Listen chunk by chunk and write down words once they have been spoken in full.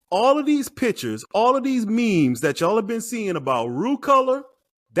all of these pictures, all of these memes that y'all have been seeing about Roux color,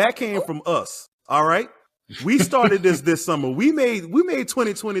 that came from us. All right. We started this summer. We made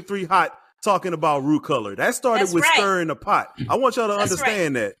 2023 hot talking about Roux color. That started with stirring the pot. I want y'all to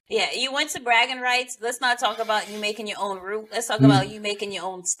understand that. Yeah, you went to bragging rights. Let's not talk about you making your own Roux. Let's talk about you making your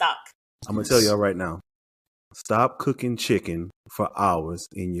own stock. I'm going to tell y'all right now. Stop cooking chicken for hours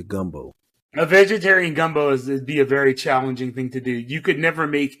in your gumbo. A vegetarian gumbo would be a very challenging thing to do. You could never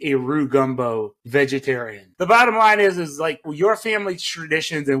make a Roux gumbo vegetarian. The bottom line is like your family's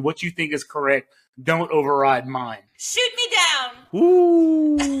traditions and what you think is correct don't override mine. Shoot me down.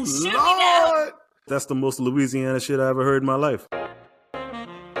 Ooh, Shoot Lord. me down. That's the most Louisiana shit I ever heard in my life.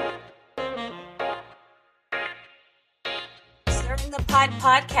 Serving the Pot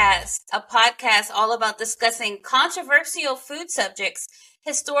Podcast, a podcast all about discussing controversial food subjects,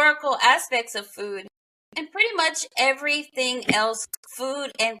 historical aspects of food, and pretty much everything else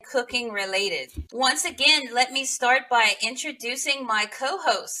food and cooking related. Once again, let me start by introducing my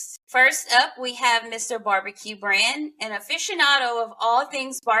co-hosts. First up, we have Mr. Barbecue Brand, an aficionado of all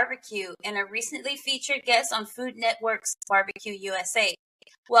things barbecue and a recently featured guest on Food Network's Barbecue USA.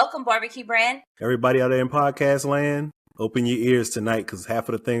 Welcome, Barbecue Brand. Everybody out there in podcast land, open your ears tonight because half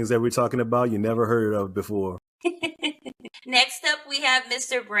of the things that we're talking about you never heard of before. Next up, we have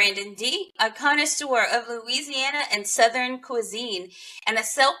Mr. Brandon D., a connoisseur of Louisiana and Southern cuisine and a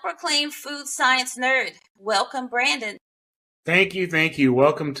self-proclaimed food science nerd. Welcome, Brandon. Thank you.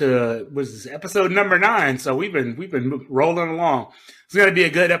 Welcome to this episode number 9. So we've been rolling along. It's going to be a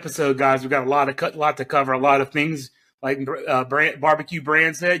good episode, guys. We've got a lot to cover, a lot of things like Barbecue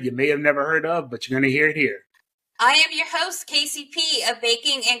Brand said you may have never heard of, but you're going to hear it here. I am your host, KCP, a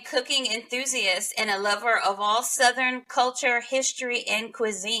baking and cooking enthusiast and a lover of all Southern culture, history, and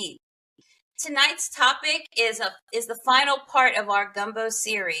cuisine. Tonight's topic is the final part of our Gumbo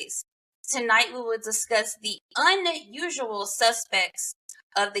series. Tonight we will discuss the unusual suspects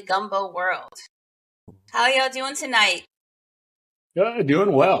of the Gumbo world. How y'all doing tonight?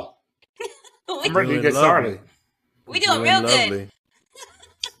 Doing well. I'm ready to get started. We doing real good.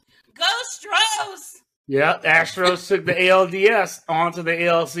 Go Stros! Yeah, Astros took the ALDS onto the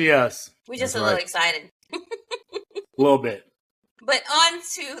ALCS. We're just a little excited. A little bit. But on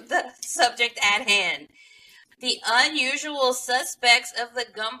to the subject at hand. The unusual suspects of the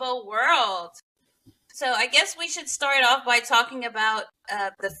Gumbo world. So I guess we should start off by talking about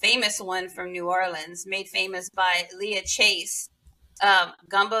the famous one from New Orleans, made famous by Leah Chase,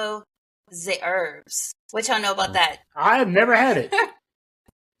 Gumbo the Herbs. What y'all know about that? I have never had it.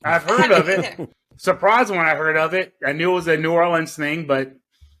 I've heard of it. Surprised when I heard of it. I knew it was a New Orleans thing, but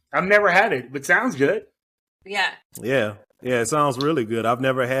I've never had it. But sounds good. Yeah. Yeah, it sounds really good. I've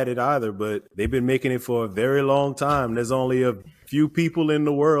never had it either, but they've been making it for a very long time. There's only a few people in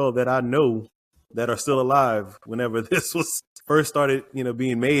the world that I know that are still alive whenever this was first started,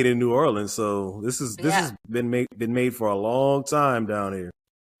 being made in New Orleans. So this has been made for a long time down here.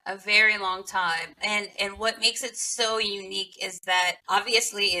 A very long time. And what makes it so unique is that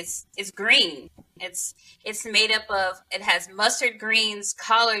obviously it's green. It's made up of, it has mustard greens,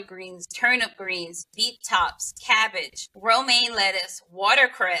 collard greens, turnip greens, beet tops, cabbage, romaine lettuce,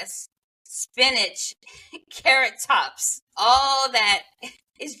 watercress, spinach, carrot tops. All that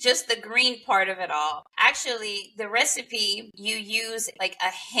is just the green part of it all. Actually, the recipe, you use like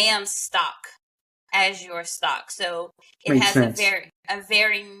a ham stock as your stock. So it Makes has sense. a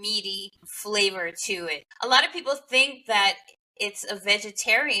very meaty flavor to it. A lot of people think that it's a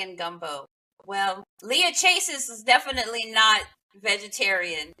vegetarian gumbo. Well, Leah Chase is definitely not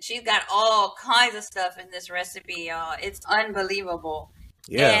vegetarian. She's got all kinds of stuff in this recipe, y'all. It's unbelievable.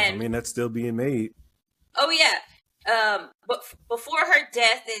 Yeah, that's still being made. Oh, yeah. But before her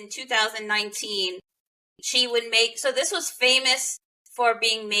death in 2019, she would make... So this was famous for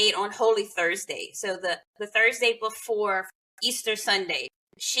being made on Holy Thursday. So the Thursday before Easter Sunday.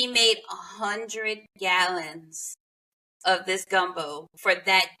 She made 100 gallons of this gumbo for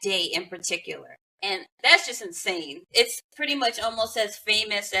that day in particular. And that's just insane. It's pretty much almost as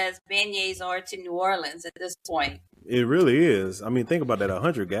famous as beignets are to New Orleans at this point. It really is. Think about that,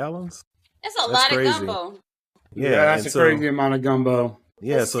 100 gallons. That's lot crazy. of gumbo. Yeah, that's a crazy amount of gumbo.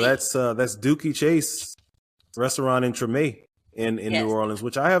 Yeah, so that's Dookie Chase restaurant in Tremé in New Orleans,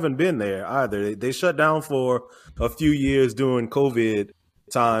 which I haven't been there either. They shut down for a few years during COVID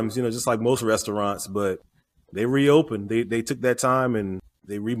times, just like most restaurants, but they reopened. They took that time and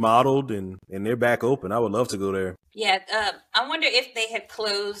they remodeled and they're back open. I would love to go there. Yeah, I wonder if they had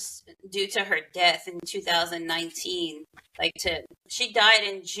closed due to her death in 2019. She died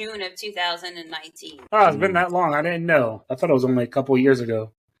in June of 2019. Oh, it's been that long. I didn't know. I thought it was only a couple of years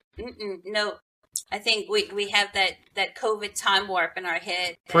ago. No, I think we have that COVID time warp in our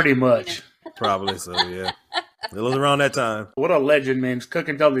head. Pretty much. Probably so, yeah. It was around that time. What a legend, man. She's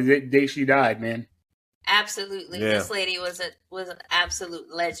cooking till the day she died, man. Absolutely. Yeah. This lady was an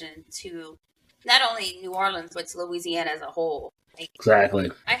absolute legend to not only New Orleans, but to Louisiana as a whole.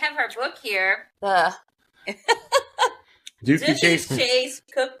 Exactly. I have her book here. The Dookie Chase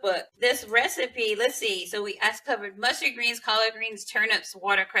cookbook. This recipe, let's see. So I covered mustard greens, collard greens, turnips,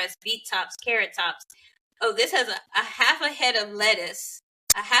 watercress, beet tops, carrot tops. Oh, this has a half a head of lettuce,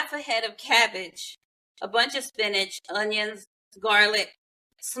 a half a head of cabbage, a bunch of spinach, onions, garlic,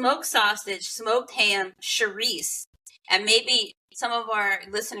 smoked sausage, smoked ham, chorizo. And maybe some of our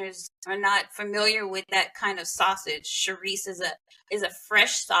listeners are not familiar with that kind of sausage. Chorizo is a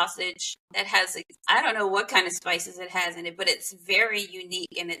fresh sausage that has, I don't know what kind of spices it has in it, but it's very unique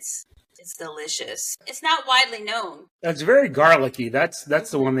and it's delicious. It's not widely known. It's very garlicky. That's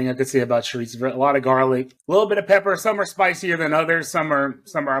the one thing I could say about chorizo. A lot of garlic, a little bit of pepper. Some are spicier than others. Some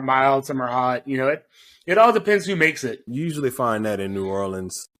are mild. Some are hot. You know, it all depends who makes it. You usually find that in New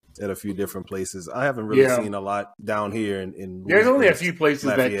Orleans at a few different places. I haven't really seen a lot down here in There's only a few places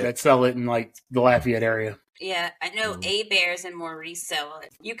Lafayette. that sell it in like the Lafayette area. Yeah, I know A-Bears and Maurice sell it.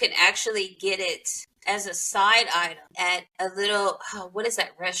 You can actually get it as a side item at a little, what is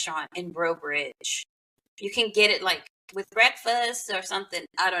that restaurant in Breaux Bridge? You can get it like with breakfast or something.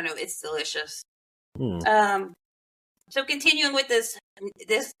 I don't know. It's delicious. So continuing with this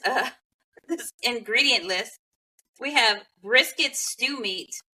ingredient list, we have brisket stew meat.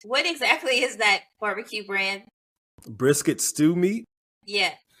 What exactly is that barbecue brand? Brisket stew meat?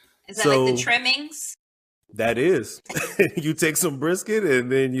 Yeah. Is that like the trimmings? That is. You take some brisket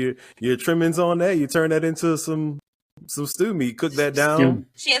and then your trimmings on that, you turn that into some stew meat, cook that down.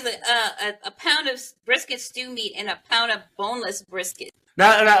 She has a pound of brisket stew meat and a pound of boneless brisket.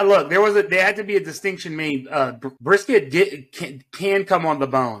 Now, look, there had to be a distinction made. Brisket can come on the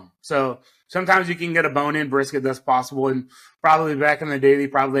bone. So sometimes you can get a bone-in brisket, that's possible. And probably back in the day, they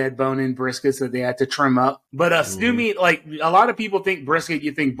probably had bone-in briskets that they had to trim up. But stew meat, like a lot of people think brisket,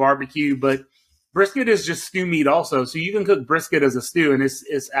 you think barbecue, but brisket is just stew meat also. So you can cook brisket as a stew, and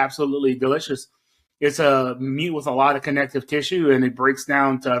it's absolutely delicious. It's a meat with a lot of connective tissue, and it breaks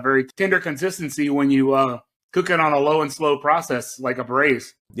down to a very tender consistency when you cook it on a low and slow process, like a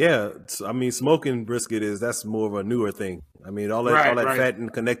braise. Yeah, I mean, smoking brisket that's more of a newer thing. I mean, all that fat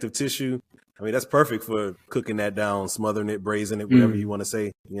and connective tissue. I mean, that's perfect for cooking that down, smothering it, braising it, whatever you want to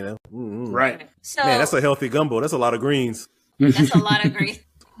say. You know, right? So, man, that's a healthy gumbo. That's a lot of greens. That's a lot of greens.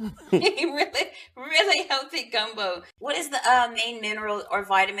 really healthy gumbo. What is the main mineral or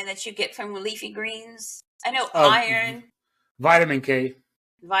vitamin that you get from leafy greens? I know iron. Vitamin K.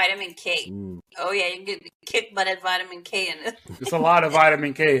 Vitamin K. Oh yeah, you can get kick butt at vitamin K in it. It's a lot of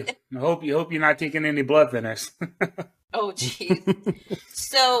vitamin K. I hope you're not taking any blood thinners. Oh jeez.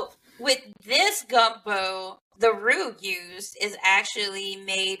 So with this gumbo, the roux used is actually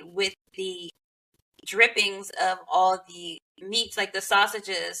made with the drippings of all the meats, like the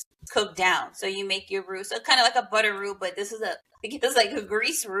sausages, cooked down. So you make your roux, so kind of like a butter roux, but this is like a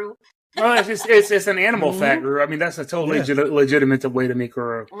grease roux. No, it's an animal fat roux. I mean, that's a totally legitimate way to make a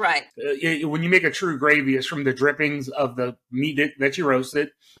roux. Right. When you make a true gravy, it's from the drippings of the meat that you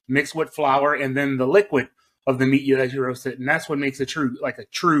roasted, mixed with flour, and then the liquid of the meat that you roasted, and that's what makes a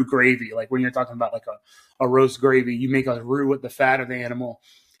true gravy. Like when you're talking about like a roast gravy, you make a roux with the fat of the animal,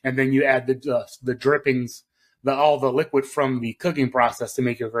 and then you add the drippings, all the liquid from the cooking process to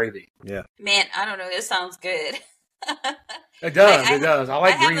make your gravy. Yeah. Man, I don't know. This sounds good. It does. I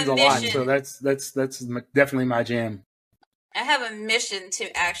like greens a lot, so that's definitely my jam. I have a mission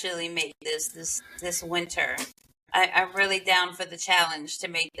to actually make this winter. I'm really down for the challenge to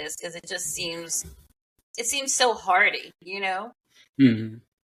make this because it seems so hearty, you know. Mm-hmm.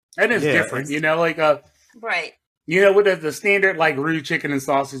 And it's different, you know, like right. You know, with the standard like roux chicken and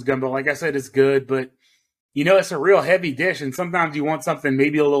sausage gumbo, like I said, it's good, but you know, it's a real heavy dish, and sometimes you want something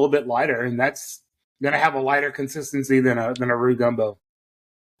maybe a little bit lighter, and that's gonna have a lighter consistency than a roux gumbo.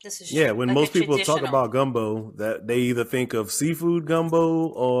 This is when like most people talk about gumbo, that they either think of seafood gumbo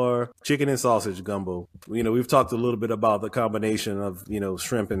or chicken and sausage gumbo. You know, we've talked a little bit about the combination of, you know,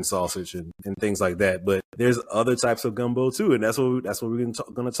 shrimp and sausage and things like that, but there's other types of gumbo too, and that's what we're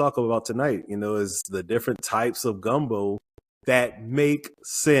going to talk about tonight. You know, is the different types of gumbo that make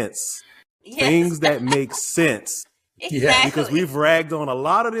sense. Yes. Things that make sense. Exactly. Yeah, because we've ragged on a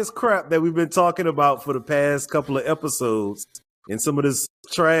lot of this crap that we've been talking about for the past couple of episodes, and some of this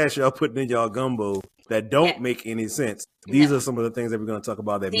trash y'all putting in y'all gumbo that don't make any sense. These are some of the things that we're going to talk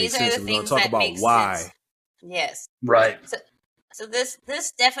about that make sense. And we're going to talk about why. Sense. Yes. Right. So this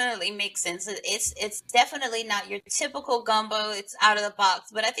definitely makes sense. It's definitely not your typical gumbo. It's out of the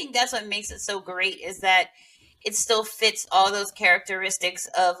box, but I think that's what makes it so great is that it still fits all those characteristics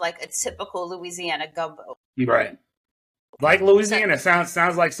of like a typical Louisiana gumbo. Right. Like Louisiana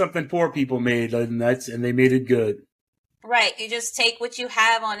sounds like something poor people made, and they made it good. Right. You just take what you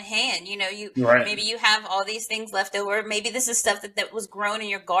have on hand. You know, maybe you have all these things left over. Maybe this is stuff that was grown in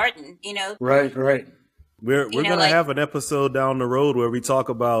your garden, you know? Right. We're going to have an episode down the road where we talk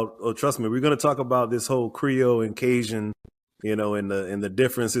about, trust me, we're going to talk about this whole Creole and Cajun, you know, and the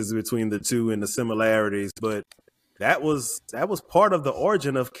differences between the two and the similarities. But that was part of the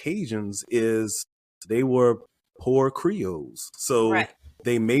origin of Cajuns is they were poor Creoles. So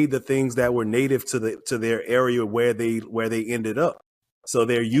they made the things that were native to their area where they ended up. So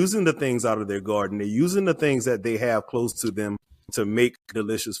they're using the things out of their garden. They're using the things that they have close to them to make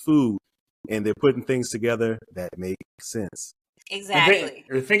delicious food. And they're putting things together that make sense. Exactly.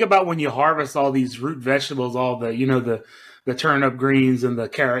 Think about when you harvest all these root vegetables, all the turnip greens and the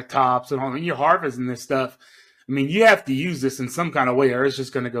carrot tops and all. When you're harvesting this stuff, I mean, you have to use this in some kind of way or it's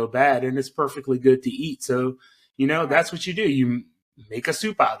just going to go bad. And it's perfectly good to eat. So, that's what you do. You make a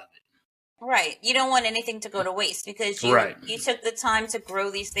soup out of it. Right. You don't want anything to go to waste because you took the time to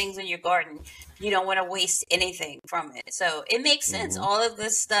grow these things in your garden. You don't want to waste anything from it. So it makes sense. All of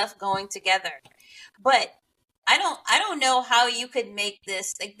this stuff going together. But I don't know how you could make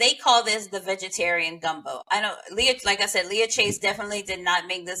this. Like they call this the vegetarian gumbo. Like I said, Leah Chase definitely did not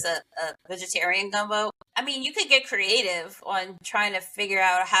make this a vegetarian gumbo. I mean, you could get creative on trying to figure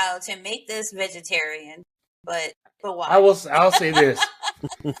out how to make this vegetarian, but why? I'll say this.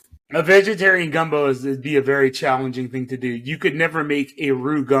 A vegetarian gumbo would be a very challenging thing to do. You could never make a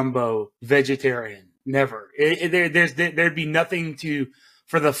roux gumbo vegetarian. Never. There'd be nothing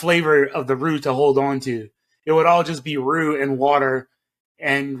for the flavor of the roux to hold on to. It would all just be roux and water,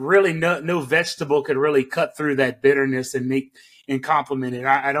 and really no vegetable could really cut through that bitterness and complement it.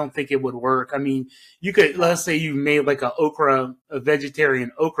 I don't think it would work. I mean, you could, let's say you made like a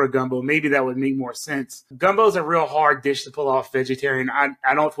vegetarian okra gumbo. Maybe that would make more sense. Gumbo is a real hard dish to pull off vegetarian.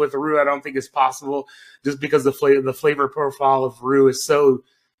 I don't, with the roux, I don't think it's possible just because the flavor profile of roux is so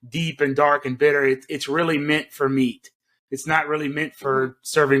deep and dark and bitter. It's really meant for meat. It's not really meant for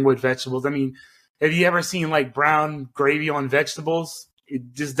serving with vegetables. I mean, have you ever seen like brown gravy on vegetables?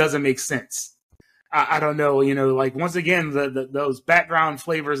 It just doesn't make sense. I don't know, like once again, those background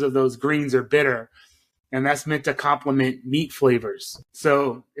flavors of those greens are bitter, and that's meant to complement meat flavors.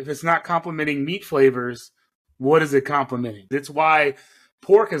 So if it's not complementing meat flavors, what is it complementing? It's why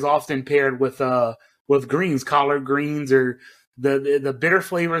pork is often paired with greens, collard greens, or the bitter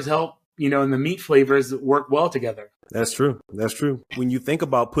flavors help, and the meat flavors work well together. That's true. When you think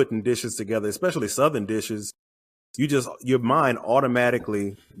about putting dishes together, especially Southern dishes, your mind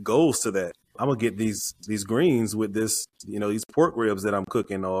automatically goes to that. I'm gonna get these greens with this, these pork ribs that I'm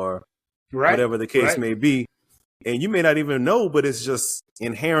cooking, or whatever the case may be. And you may not even know, but it's just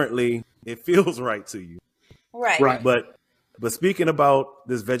inherently it feels right to you. Right. But speaking about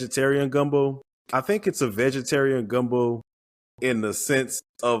this vegetarian gumbo, I think it's a vegetarian gumbo in the sense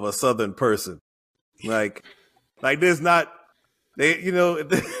of a Southern person. Like there's not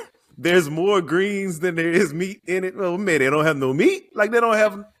there's more greens than there is meat in it. Oh man, they don't have no meat. Like they don't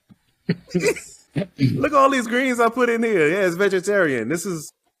have. Look at all these greens I put in here. Yeah, it's vegetarian.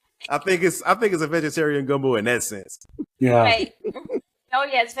 I think it's a vegetarian gumbo in that sense. Yeah. Right. Oh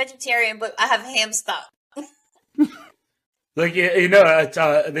yeah, it's vegetarian, but I have ham stock. Like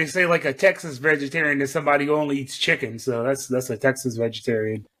they say like a Texas vegetarian is somebody who only eats chicken. So that's a Texas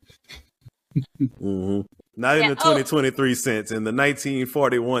vegetarian. Mm-hmm. Not in the 2023 sense, in the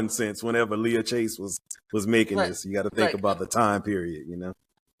 1941 sense. Whenever Leah Chase was making this, you got to think about the time period.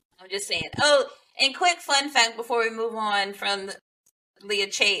 I'm just saying. Oh, and quick fun fact before we move on from Leah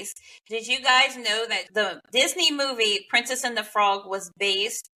Chase. Did you guys know that the Disney movie Princess and the Frog was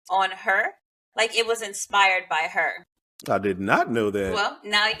based on her? Like it was inspired by her. I did not know that. Well,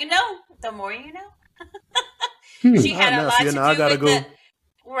 now you know. The more you know. She had a lot to do with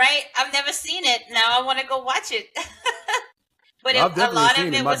right? I've never seen it. Now I want to go watch it. But I've definitely a lot seen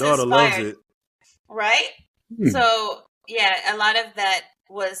of it. it My was daughter inspired. loves it. Right? So, yeah, a lot of that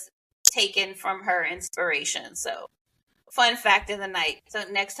was taken from her inspiration. So, fun fact of the night. So,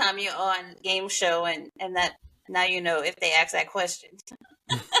 next time you're on game show and that now you know if they ask that question.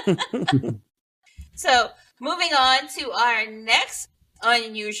 So, moving on to our next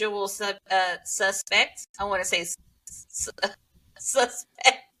unusual suspect. I want to say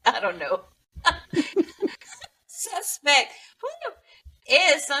suspect. I don't know. Suspect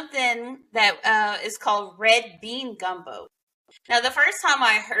is something that is called red bean gumbo. Now, the first time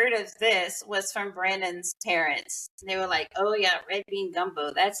I heard of this was from Brandon's parents. They were like, "Oh yeah, red bean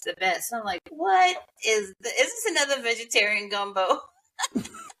gumbo, that's the best." I'm like, "What is this? Is this another vegetarian gumbo?"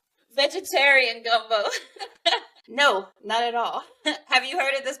 Vegetarian gumbo. No, not at all. Have you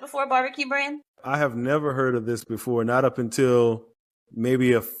heard of this before, Barbecue Brand? I have never heard of this before, not up until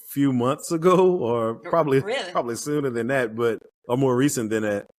maybe a few months ago, or probably sooner than that, but or more recent than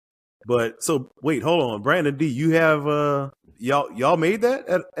that. But so wait, hold on, Brandon D, you have y'all made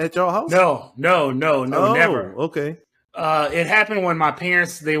that at y'all house? No, never. Okay. It happened when my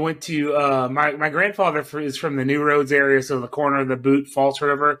parents, they went to, my grandfather is from the New Roads area, so the corner of the Boot, Falls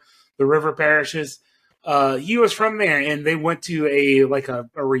River, the river parishes. He was from there, and they went to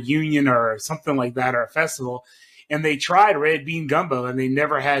a reunion or something like that, or a festival, and they tried red bean gumbo, and they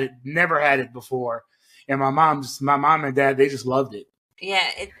never had it before. And my mom and dad, they just loved it. Yeah,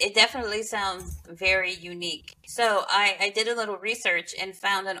 it definitely sounds very unique. So I did a little research and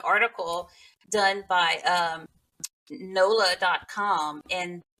found an article done by NOLA.com,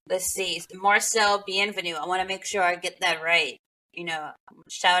 and let's see, Marcel Bienvenu. I want to make sure I get that right. You know,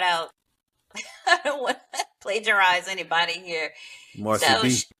 shout out. I don't want to plagiarize anybody here. Marcel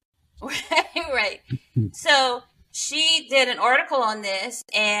B. Right. So she did an article on this,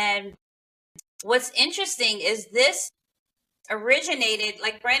 and what's interesting is this originated,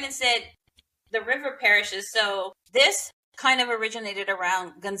 like Brandon said, the river parishes. So this kind of originated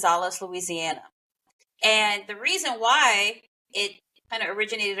around Gonzales, Louisiana. And the reason why it kind of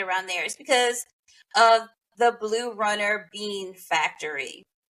originated around there is because of the Blue Runner bean factory.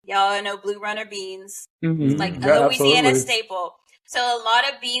 Y'all know Blue Runner beans. Mm-hmm. It's like a Louisiana staple. So a lot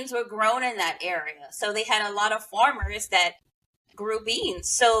of beans were grown in that area. So they had a lot of farmers that grew beans.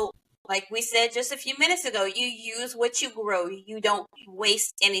 So like we said just a few minutes ago, you use what you grow. You don't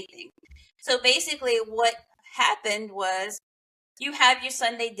waste anything. So basically what happened was you have your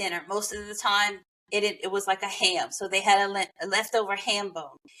Sunday dinner. Most of the time it was like a ham. So they had a leftover ham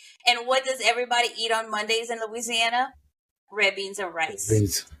bone. And what does everybody eat on Mondays in Louisiana? Red beans and rice.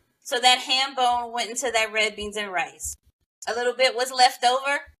 Beans. So that ham bone went into that red beans and rice. A little bit was left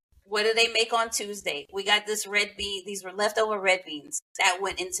over. What do they make on Tuesday? We got this red bean. These were leftover red beans that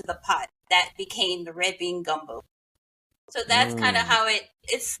went into the pot. That became the red bean gumbo. So that's kind of how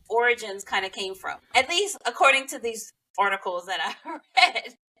its origins kind of came from. At least according to these articles that I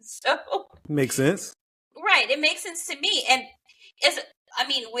read. So makes sense. Right. It makes sense to me. And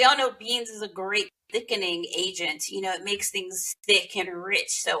we all know beans is a great thickening agent. You know, it makes things thick and rich.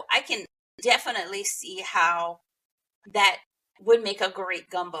 So I can definitely see how that would make a great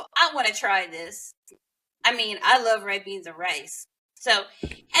gumbo. I want to try this. I mean, I love red beans and rice. So,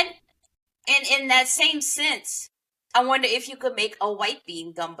 and in that same sense, I wonder if you could make a white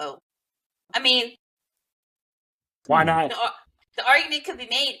bean gumbo. I mean, why not? The argument could be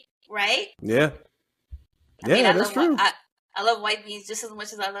made, right? Yeah. That's true. I love white beans just as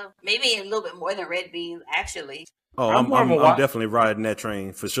much as I love, maybe a little bit more than red beans, actually. Oh, I'm definitely riding that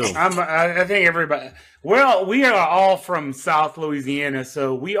train for sure. I think everybody. Well, we are all from South Louisiana,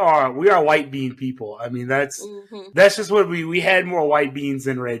 so we are white bean people. I mean, that's just what we had more white beans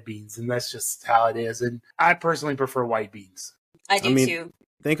than red beans, and that's just how it is. And I personally prefer white beans. I do too.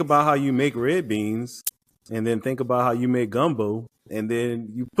 Think about how you make red beans, and then think about how you make gumbo, and then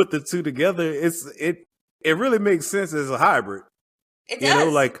you put the two together. It really makes sense as a hybrid. It does. You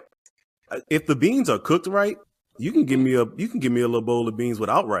know, like if the beans are cooked right, you can give me a little bowl of beans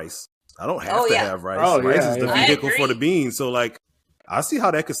without rice. I don't have to have rice. Rice is the vehicle for the beans. So like, I see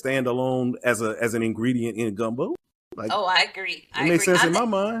how that could stand alone as an ingredient in gumbo. Like, I agree. It makes sense in my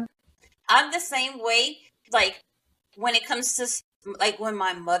mind. I'm the same way. Like when it comes to like when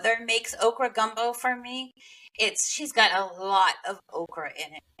my mother makes okra gumbo for me, she's got a lot of okra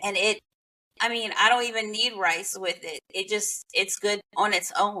in it, and I don't even need rice with it. It's good on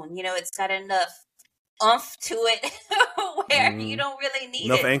its own. You know, it's got enough oomph to it where you don't really need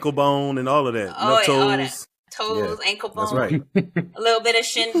enough ankle bone and all of that. Enough toes. All that. Toes, ankle bone. That's right. A little bit of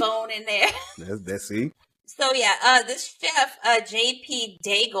shin bone in there. That's see. So yeah, this chef, J.P.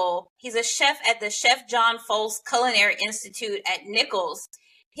 Daigle, he's a chef at the Chef John Folse Culinary Institute at Nichols.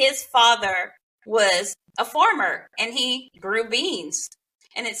 His father was a farmer and he grew beans.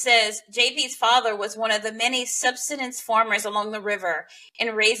 And it says, JP's father was one of the many subsistence farmers along the river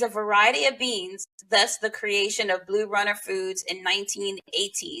and raised a variety of beans, thus the creation of Blue Runner Foods in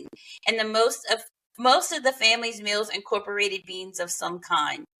 1918. And most of the family's meals incorporated beans of some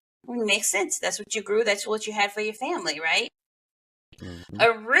kind. Well, it makes sense. That's what you grew. That's what you had for your family, right? Mm-hmm.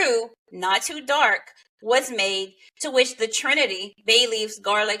 A roux, not too dark, was made, to which the Trinity, bay leaves,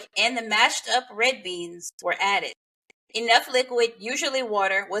 garlic, and the mashed up red beans were added. Enough liquid, usually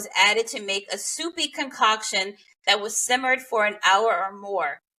water, was added to make a soupy concoction that was simmered for an hour or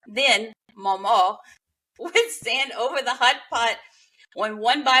more. Then, Mama would stand over the hot pot when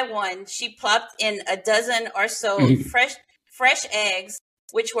one by one she plopped in a dozen or so fresh eggs,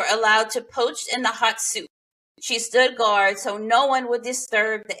 which were allowed to poach in the hot soup. She stood guard so no one would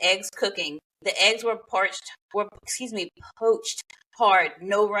disturb the eggs cooking. The eggs were poached hard,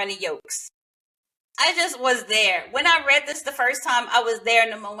 no runny yolks. I just was there. When I read this the first time, I was there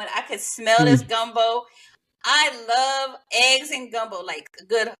in the moment. I could smell this gumbo. I love eggs in gumbo, like a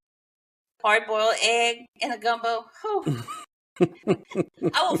good hard-boiled egg in a gumbo. I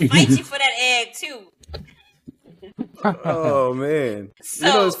will fight you for that egg, too. Oh, man.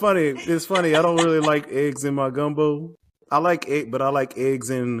 So, it's funny. It's funny. I don't really like eggs in my gumbo. I like egg, but I like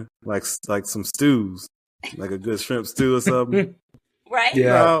eggs in like some stews, like a good shrimp stew or something. Right?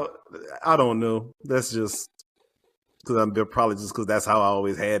 Yeah. I don't know. That's just because that's how I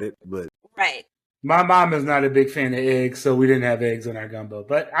always had it. But right. My mom is not a big fan of eggs, so we didn't have eggs in our gumbo.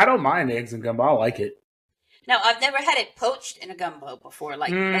 But I don't mind eggs in gumbo. I like it. No, I've never had it poached in a gumbo before,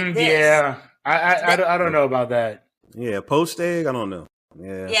 like this. Yeah, I don't know about that. Yeah, poached egg. I don't know.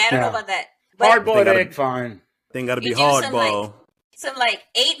 Yeah, I don't know about that. Hard-boiled egg, fine. Thing got to be hard-boiled. Some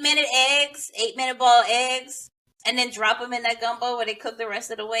 8-minute eggs, 8-minute boiled eggs. And then drop them in that gumbo where they cook the rest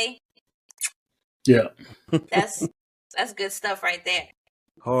of the way. Yeah. That's good stuff right there.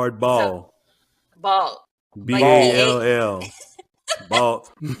 Hard ball. Ball. B-A-L-L. Ball.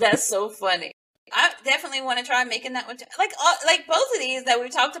 That's so funny. I definitely want to try making that one. Like both of these that we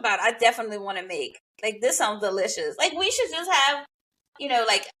talked about, I definitely want to make. Like, this sounds delicious. Like, we should just have,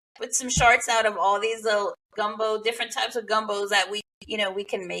 put some shorts out of all these little gumbo, different types of gumbos that we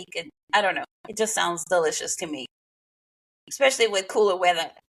can make. And I don't know. It just sounds delicious to me. Especially with cooler weather,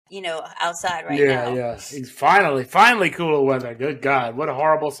 outside right now. Yeah. It's finally cooler weather. Good God. What a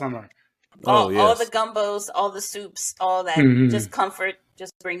horrible summer. All the gumbos, all the soups, all that. Just comfort.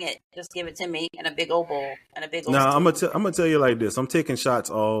 Just bring it. Just give it to me in a big old bowl and a big old. Now I'm gonna tell you like this. I'm taking shots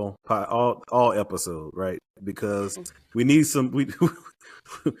all episode, right? Because we need some we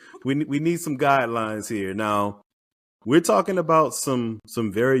need some guidelines here. Now we're talking about some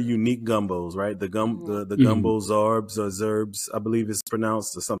very unique gumbos, right? The gumbo zarbs or zerbs, I believe it's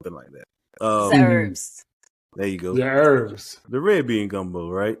pronounced, or something like that. Zerbs. There you go. Zerbs. The red bean gumbo,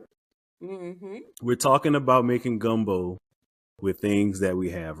 right? Mm-hmm. We're talking about making gumbo with things that we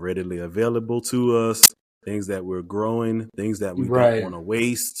have readily available to us, things that we're growing, things that we don't want to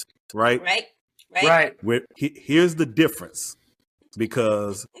waste, right? Right. Here's the difference,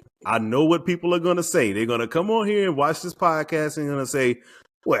 because I know what people are going to say. They're going to come on here and watch this podcast and going to say,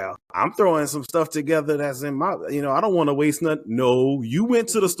 well, I'm throwing some stuff together that's in my, I don't want to waste nothing. No, you went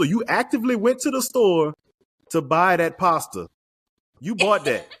to the store. You actively went to the store to buy that pasta. You bought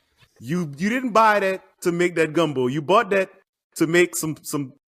that. You didn't buy that to make that gumbo. You bought that to make some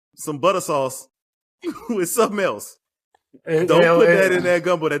butter sauce with something else. Don't put that in that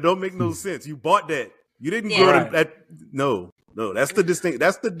gumbo. That don't make no sense. You bought that. You didn't go to that. No. That's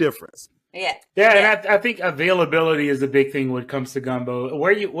the difference. Yeah. And I think availability is a big thing when it comes to gumbo.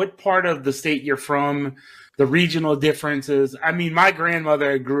 What part of the state you're from, the regional differences. I mean, my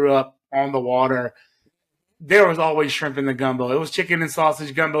grandmother grew up on the water. There was always shrimp in the gumbo. It was chicken and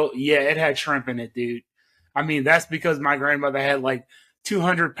sausage gumbo. Yeah, it had shrimp in it, dude. I mean, that's because my grandmother had like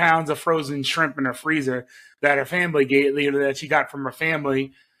 200 pounds of frozen shrimp in her freezer that her family gave, that she got from her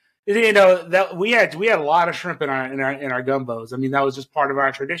family. That we had a lot of shrimp in our gumbos. I mean, that was just part of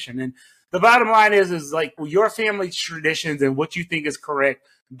our tradition. And the bottom line is like your family's traditions and what you think is correct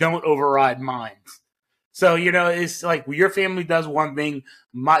don't override mine. So it's like your family does one thing,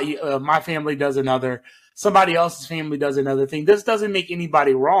 my family does another. Somebody else's family does another thing. This doesn't make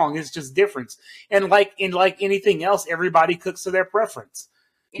anybody wrong. It's just difference. And like anything else, everybody cooks to their preference.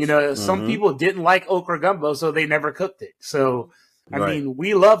 Some people didn't like okra gumbo, so they never cooked it. So, I mean,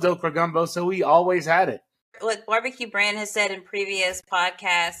 we loved okra gumbo, so we always had it. What Barbecue Brand has said in previous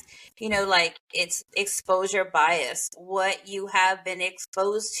podcasts, it's exposure bias. What you have been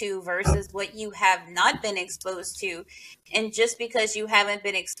exposed to versus what you have not been exposed to. And just because you haven't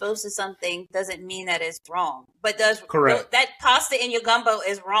been exposed to something doesn't mean that it's wrong. But correct. That pasta in your gumbo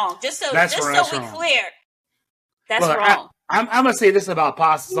is wrong. Just so we're clear. That's wrong. I'm going to say this about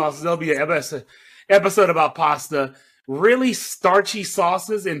pasta sauces. There'll be an episode about pasta. Really starchy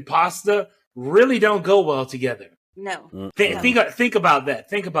sauces and pasta really don't go well together. No. Think about that.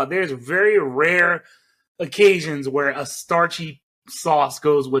 There's very rare occasions where a starchy sauce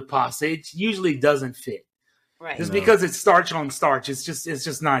goes with pasta. It usually doesn't fit. Right. Just because it's starch on starch. It's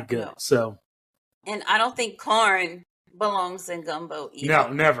just not good. No. So. And I don't think corn belongs in gumbo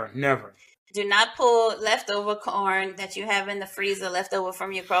either. No, never. Do not pull leftover corn that you have in the freezer left over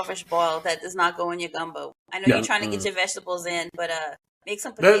from your crawfish boil. That does not go in your gumbo. I know you're trying to get your vegetables in, but make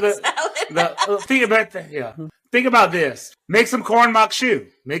some potato salad. Think about this. Make some corn mac choux.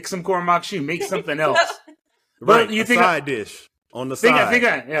 Make something else. Right, but you think side dish on the side.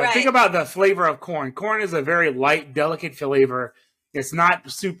 Think about the flavor of corn. Corn is a very light, delicate flavor. It's not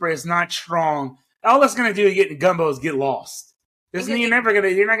strong. All that's going to do to get in gumbo is get lost. You're not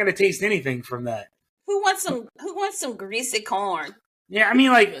going to taste anything from that. Who wants some greasy corn? Yeah, I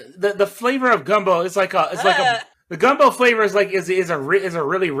mean, like the flavor of gumbo is the gumbo flavor is a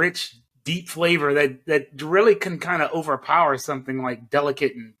really rich, deep flavor that really can kind of overpower something like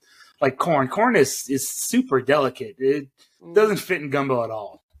delicate and like corn. Corn is super delicate. It doesn't fit in gumbo at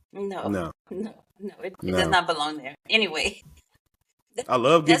all. No. It does not belong there. Anyway. I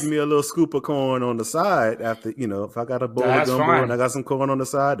love getting me a little scoop of corn on the side after, if I got a bowl of gumbo and I got some corn on the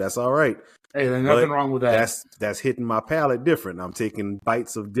side, that's all right. Hey, there's nothing wrong with that. That's hitting my palate different. I'm taking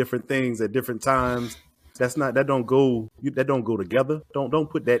bites of different things at different times. That don't go together. Don't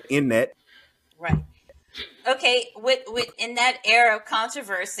put that in that. Right. Okay, with in that era of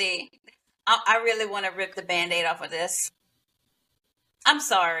controversy, I really want to rip the Band-Aid off of this. I'm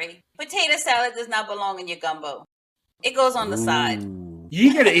sorry. Potato salad does not belong in your gumbo. It goes on the side.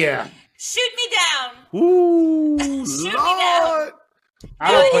 You get it, yeah. Shoot me down. Ooh, Shoot Lord. me down.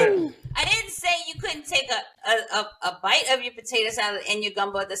 I didn't say you couldn't take a bite of your potato salad and your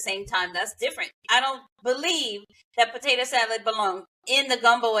gumbo at the same time. That's different. I don't believe that potato salad belongs in the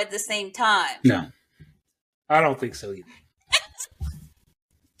gumbo at the same time. No, I don't think so either.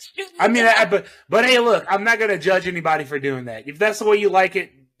 I mean, but hey, look, I'm not gonna judge anybody for doing that. If that's the way you like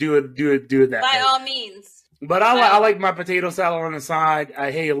it, do it that way. By all means. But I like my potato salad on the side.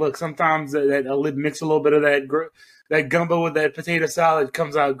 Hey, look, sometimes that mix a little bit of that gumbo with that potato salad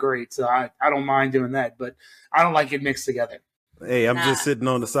comes out great. So I don't mind doing that, but I don't like it mixed together. Hey, I'm just sitting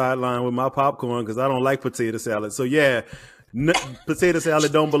on the sideline with my popcorn because I don't like potato salad. So yeah, potato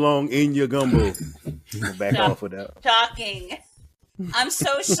salad don't belong in your gumbo. I'm back off of that. Shocking. I'm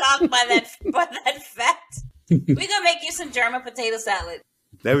so shocked by that fact. We're gonna make you some German potato salad.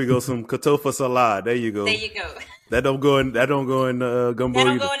 There we go, some Kartoffel salad. There you go. That don't go in gumbo. That don't go in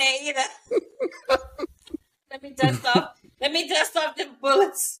there either. Let me dust off the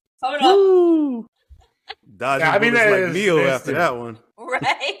bullets. Hold on. Dodging bullets like Neo after that one.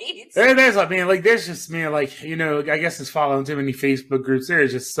 Right. There's just I guess it's following too many Facebook groups.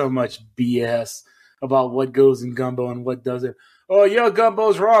 There's just so much BS about what goes in gumbo and what doesn't. Oh, your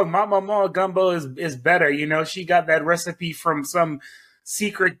gumbo's wrong. My mama gumbo is better. She got that recipe from some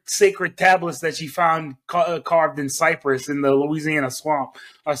secret sacred tablets that she found carved in Cyprus in the Louisiana swamp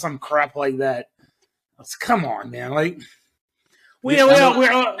or some crap like that. Come on, man! We're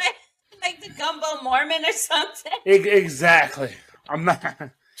like the Gumbo Mormon or something. Exactly. I'm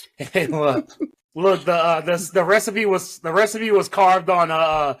not. Hey, look. The recipe was carved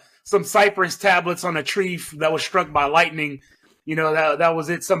on some cypress tablets on a tree that was struck by lightning. That was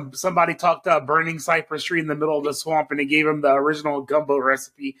it. Somebody talked to a burning cypress tree in the middle of the swamp, and they gave him the original gumbo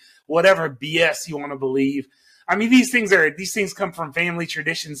recipe. Whatever BS you want to believe. I mean, these things come from family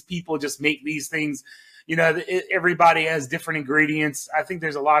traditions. People just make these things. Everybody has different ingredients. I think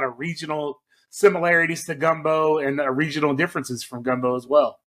there's a lot of regional similarities to gumbo and regional differences from gumbo as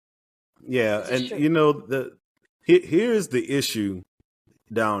well. Yeah, and here's the issue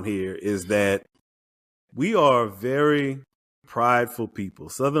down here is that we are very prideful people.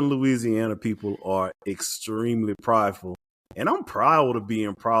 Southern Louisiana people are extremely prideful, and I'm proud of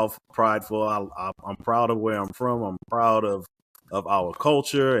being prideful. I'm proud of where I'm from. I'm proud of our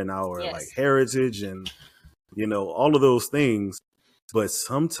culture and our heritage and all of those things. But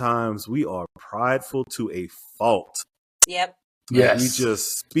sometimes we are prideful to a fault. Yep. Yes. We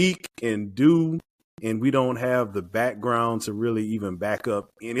just speak and do, and we don't have the background to really even back up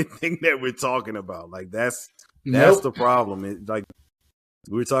anything that we're talking about. That's the problem.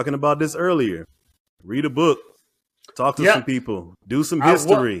 We were talking about this earlier. Read a book, talk to some people, do some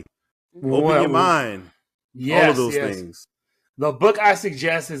history, open your mind. All of those things. The book I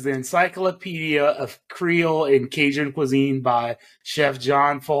suggest is the Encyclopedia of Creole and Cajun Cuisine by Chef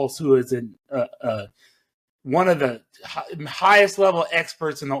John Folse, who is one of the highest level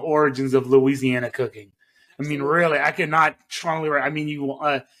experts in the origins of Louisiana cooking. I mean, really, I cannot strongly. I mean,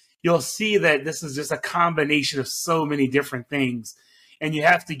 you'll see that this is just a combination of so many different things, and you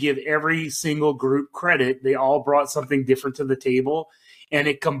have to give every single group credit. They all brought something different to the table, and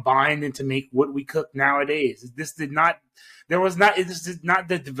it combined into make what we cook nowadays. This did not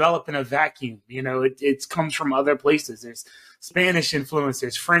develop in a vacuum. It comes from other places. There's Spanish influence,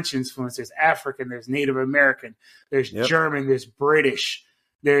 there's French influence, there's African, there's Native American, there's German, there's British,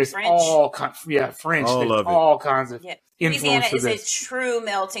 there's French. French. All there's of all kinds of influence. Louisiana of is this. a true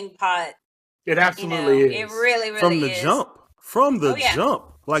melting pot. It absolutely is. It really, really from the is. jump. From the jump.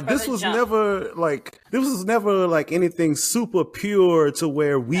 Like this was never like anything super pure to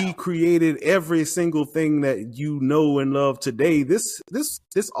where we created every single thing that you know and love today. This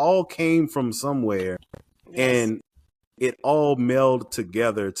all came from somewhere, and it all melded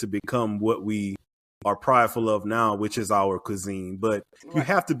together to become what we are prideful of now, which is our cuisine. But you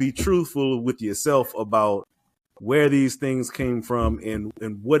have to be truthful with yourself about where these things came from and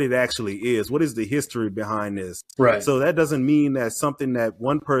what it actually is. What is the history behind this? Right. So that doesn't mean that something that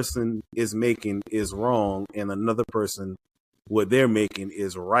one person is making is wrong and another person, what they're making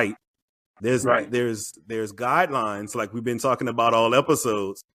is right. There's guidelines, like we've been talking about all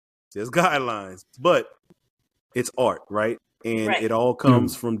episodes. There's guidelines, but it's art, right? And it all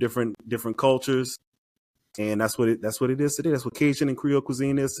comes from different cultures, and that's what it is today. That's what Cajun and Creole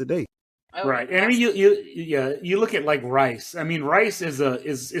cuisine is today. Oh, right, and I mean you look at like rice. I mean, rice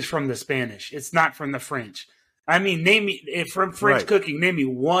is from the Spanish. It's not from the French. I mean, name me from French cooking. Name me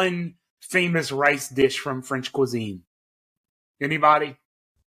one famous rice dish from French cuisine. Anybody?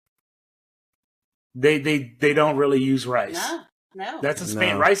 They don't really use rice. No. That's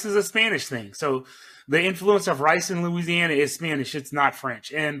rice is a Spanish thing. So the influence of rice in Louisiana is Spanish. It's not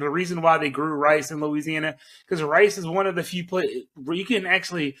French. And the reason why they grew rice in Louisiana, because rice is one of the few places where you can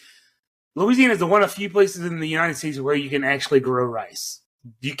actually. Louisiana is one of the few places in the United States where you can actually grow rice.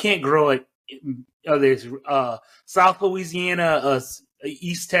 You can't grow it. There's South Louisiana,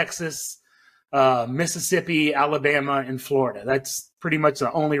 East Texas, Mississippi, Alabama, and Florida. That's pretty much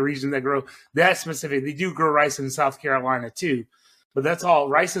the only region that grow that specific. They do grow rice in South Carolina too, but that's all.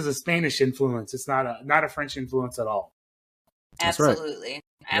 Rice is a Spanish influence. It's not a French influence at all. Absolutely.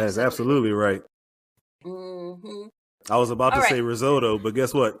 That is absolutely right. Mm-hmm. I was about to say risotto, but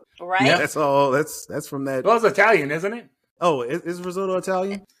guess what? Right. Yeah, that's all. That's from that. Well, it's Italian, isn't it? Oh, is risotto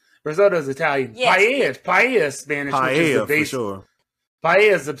Italian? Risotto is Italian. Yes. Paella is Spanish. Paella, which is the base. for sure.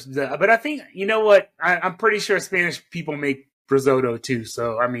 Paella is but I think, you know what? I'm pretty sure Spanish people make risotto too.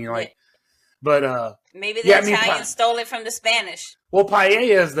 So, I mean, but maybe the Italians stole it from the Spanish. Well, paella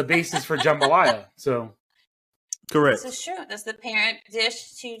is the basis for jambalaya. So, correct. This is true. That's the parent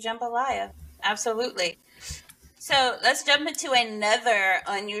dish to jambalaya. Absolutely. So let's jump into another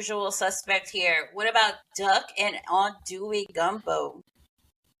unusual suspect here. What about duck and andouille gumbo?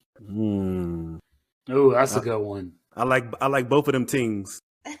 Oh, that's a good one. I like both of them things.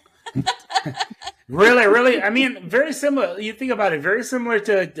 Really. I mean, very similar. You think about it, very similar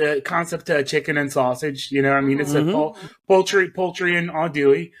to the concept to chicken and sausage. I mean, it's a poultry and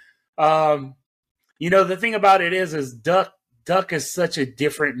andouille. The thing about it is duck is such a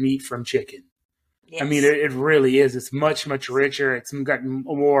different meat from chicken. Yes. I mean, it really is. It's much, much richer. It's got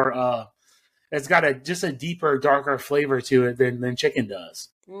more. It's got just a deeper, darker flavor to it than chicken does.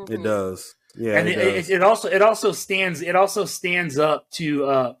 Mm-hmm. It does. Yeah, and it also stands up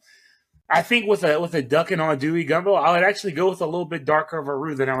to. I think with a duck and andouille gumbo, I would actually go with a little bit darker of a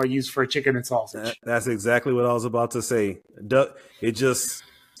roux than I would use for a chicken and sausage. That's exactly what I was about to say. Duck. It just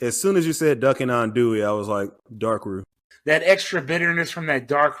as soon as you said duck and andouille, I was like dark roux. That extra bitterness from that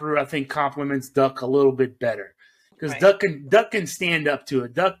dark roux, I think, complements duck a little bit better because duck can stand up to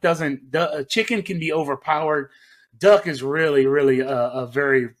it. Duck doesn't. Chicken can be overpowered. Duck is really, really a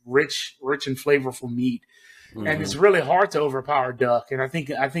very rich and flavorful meat, and it's really hard to overpower duck. And I think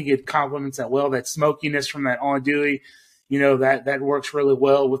it complements that well. That smokiness from that andouille, that works really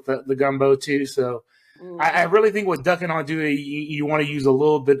well with the gumbo too. So. I really think with duck and andouille, you want to use a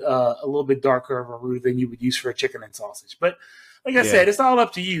little bit darker of a roux than you would use for a chicken and sausage. But like I said, it's all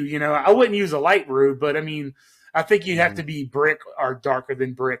up to you. I wouldn't use a light roux, but I mean, I think you'd have to be brick or darker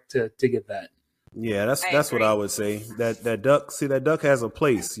than brick to get that. Yeah, that's what I would say. That duck, that duck has a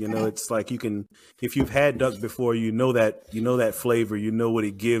place. It's like if you've had duck before, that flavor, what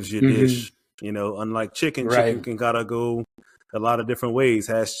it gives your dish. Unlike chicken, chicken can gotta go a lot of different ways.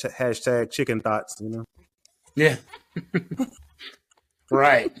 Hashtag chicken thoughts, Yeah.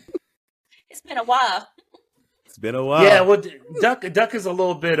 Right. It's been a while. Yeah, well, duck is a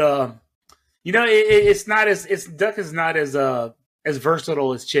little bit duck is not as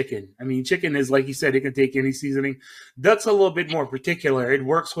versatile as chicken. I mean, chicken is, like you said, it can take any seasoning. Duck's a little bit more particular. It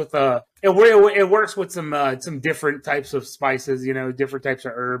works with it works with some different types of spices, different types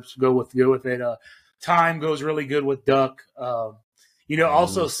of herbs go with it. Thyme goes really good with duck.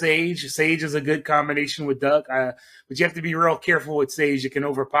 Also sage. Sage is a good combination with duck. But you have to be real careful with sage. It can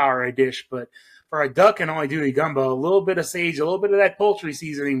overpower a dish. But for a duck and only do a gumbo, a little bit of sage, a little bit of that poultry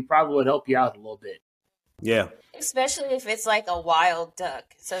seasoning probably would help you out a little bit. Yeah. Especially if it's like a wild duck.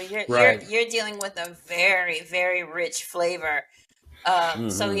 So you're dealing with a very, very rich flavor.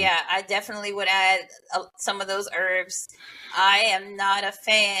 So yeah, I definitely would add some of those herbs. I am not a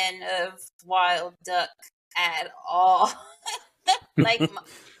fan of wild duck at all. Like a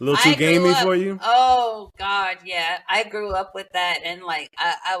little too gamey for you. Oh God, yeah. I grew up with that, and like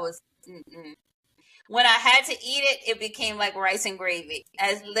I was. When I had to eat it, it became like rice and gravy,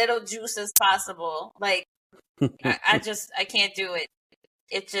 as little juice as possible. Like I can't do it.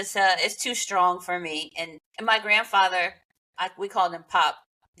 It just it's too strong for me. And my grandfather, we called him Pop.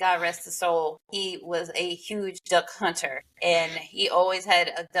 God rest his soul. He was a huge duck hunter, and he always had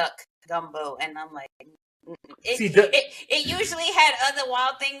a duck gumbo. And I'm like, it usually had other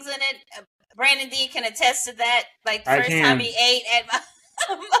wild things in it. Brandon D can attest to that. Like the first time he ate at my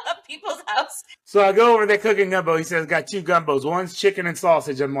people's house. So I go over there cooking gumbo. He says, got 2 gumbos. One's chicken and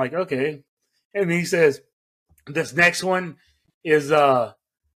sausage. I'm like, okay. And then he says, this next one is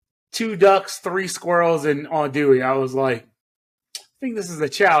 2 ducks, 3 squirrels, and andouille. I was like, I think this is a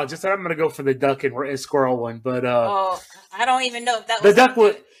challenge. I said, I'm going to go for the duck and squirrel one. But I don't even know if that was the duck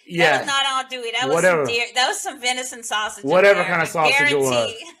was. Yeah, that was not andouille. That was whatever. Some deer. That was some venison sausage. Whatever kind of sausage it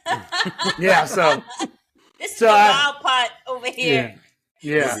was. Yeah. So this is a wild pot over here.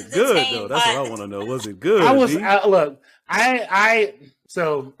 Yeah. Was it good though? That's what I want to know. Was it good? Look.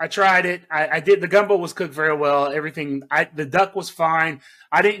 So I tried it. I did. The gumbo was cooked very well. Everything. The duck was fine.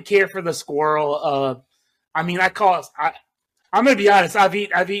 I didn't care for the squirrel. I'm gonna be honest. I've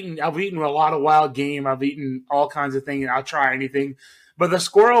eaten a lot of wild game. I've eaten all kinds of things. I'll try anything. But the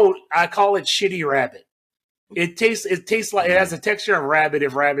squirrel, I call it shitty rabbit. It tastes like it has a texture of rabbit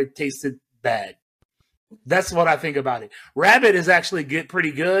if rabbit tasted bad. That's what I think about it. Rabbit is actually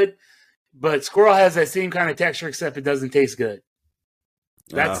pretty good, but squirrel has that same kind of texture except it doesn't taste good.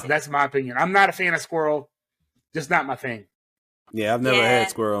 That's my opinion. I'm not a fan of squirrel. Just not my thing. Yeah, I've never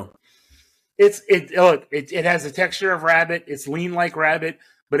had squirrel. It has a texture of rabbit. It's lean like rabbit,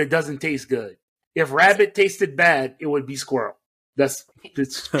 but it doesn't taste good. If rabbit tasted bad, it would be squirrel. It's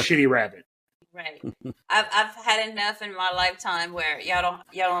shitty rabbit. Right. I've had enough in my lifetime where y'all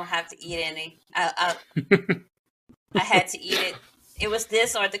don't have to eat any. I had to eat it. It was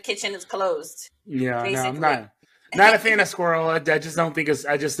this or the kitchen is closed. Yeah, basically. No, I'm not a fan of squirrel. I just don't think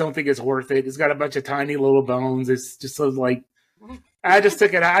it's worth it. It's got a bunch of tiny little bones. It's just like I just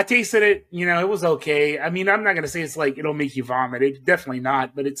took it. I tasted it. It was okay. I mean, I'm not gonna say it's like it'll make you vomit. It's definitely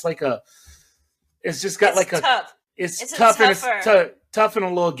not. But it's like it's just got tough. It's tough and it's tough and a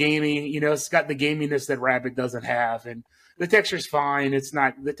little gamey. It's got the gaminess that rabbit doesn't have, and the texture's fine.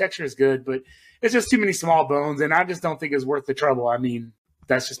 The texture is good, but it's just too many small bones, and I just don't think it's worth the trouble. I mean,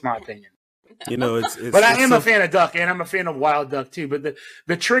 that's just my opinion. But I am a fan of duck, and I'm a fan of wild duck too. But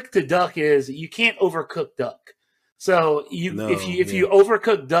the trick to duck is you can't overcook duck. So if you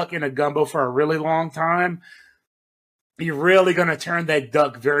overcook duck in a gumbo for a really long time, you're really going to turn that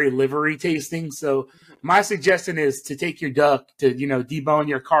duck very livery tasting. So my suggestion is to take your duck to, debone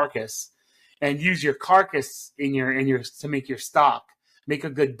your carcass and use your carcass in your to make your stock, make a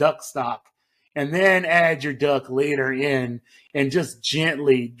good duck stock, and then add your duck later in and just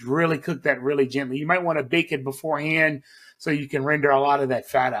gently, really cook that really gently. You might want to bake it beforehand so you can render a lot of that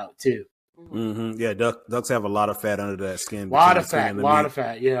fat out too. Mm-hmm. Yeah, ducks have a lot of fat under that skin. A lot of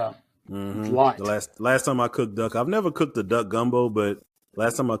fat, yeah. Mm-hmm. A lot. The last time I cooked duck, I've never cooked the duck gumbo, but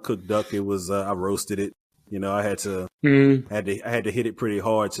last time I cooked duck, it was I roasted it. I had to hit it pretty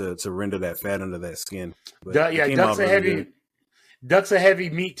hard to render that fat under that skin. But duck's a heavy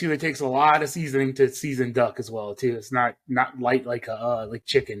meat too. It takes a lot of seasoning to season duck as well too. It's not light like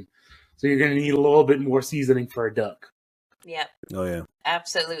chicken, so you're gonna need a little bit more seasoning for a duck. Yep. Oh yeah.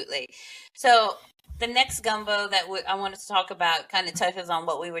 Absolutely. So the next gumbo that I wanted to talk about kind of touches on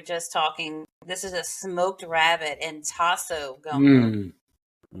what we were just talking. This is a smoked rabbit and tasso gumbo.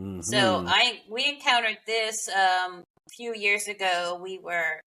 Mm-hmm. So we encountered this a few years ago. We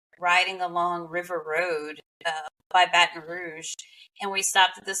were riding along River Road by Baton Rouge, and we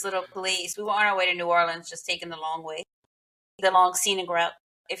stopped at this little place. We were on our way to New Orleans, just taking the long scenic route.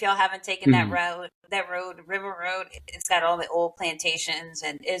 If y'all haven't taken that road, River Road, it's got all the old plantations,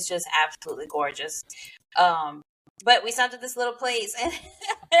 and it's just absolutely gorgeous. But we stopped at this little place, and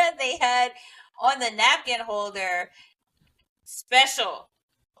they had on the napkin holder special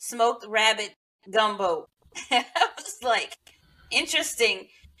smoked rabbit gumbo. I was like, interesting.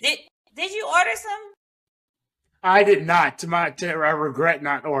 Did you order some? I did not. I regret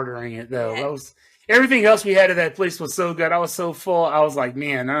not ordering it though. Yeah. That was everything else we had at that place was so good. I was so full. I was like,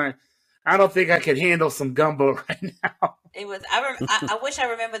 man, I don't think I could handle some gumbo right now. It was. I wish I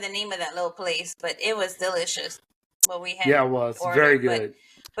remember the name of that little place, but it was delicious. What we had. Yeah, it was very good.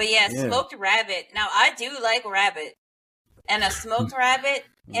 But yeah, smoked rabbit. Now I do like rabbit, and a smoked rabbit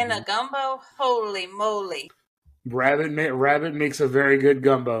in a gumbo. Holy moly! Rabbit makes a very good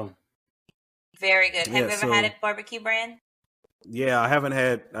gumbo. Very good. Have you ever had it barbecue brand? Yeah, I haven't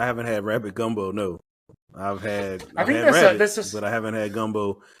had rabbit gumbo. No, I've had rabbit, but I haven't had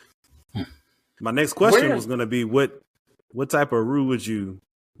gumbo. My next question was going to be what type of roux would you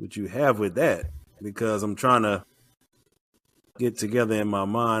have with that? Because I'm trying to get together in my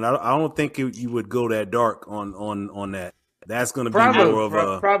mind. I don't think you would go that dark on that. That's going to be more of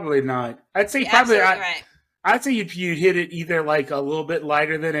a probably not. I'd say probably right. I'd say you'd hit it either like a little bit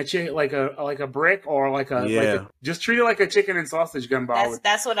lighter than a like a brick or like just treat it like a chicken and sausage gumbo.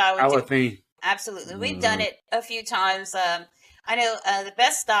 That's what I would think. Absolutely, we've done it a few times. I know the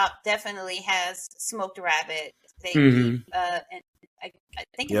Best Stop definitely has smoked rabbit. They keep, and I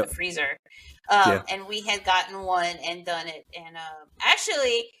think in the freezer. And we had gotten one and done it. And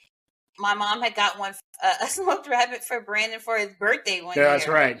actually, my mom had got a smoked rabbit for Brandon for his birthday one year. That's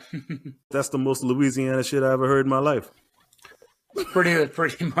right. That's the most Louisiana shit I ever heard in my life.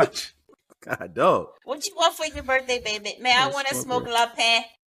 Pretty much. God, dog. What you want for your birthday, baby? Man, I want to smoke la pan.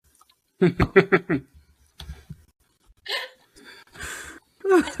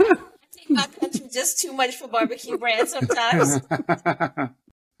 I take my country just too much for barbecue brand sometimes.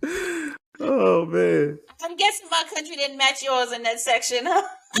 Oh man! I'm guessing my country didn't match yours in that section, huh?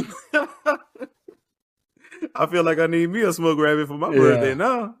 I feel like I need me a smoked rabbit for my birthday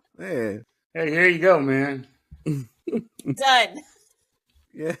now. Man. Hey, here you go, man. Done.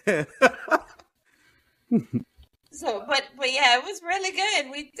 Yeah. So, but yeah, it was really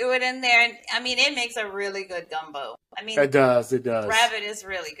good. We threw it in there, and I mean, it makes a really good gumbo. I mean, it does. Rabbit is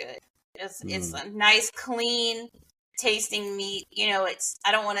really good. It's a nice, clean tasting meat. You know,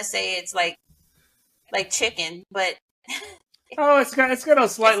 I don't want to say it's like chicken, but it's got a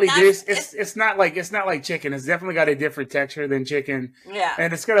slightly it's not like chicken. It's definitely got a different texture than chicken. Yeah,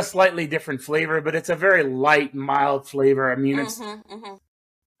 and it's got a slightly different flavor, but it's a very light, mild flavor. I mean, it's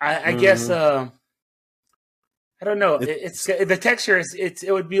I guess. I don't know. It's the texture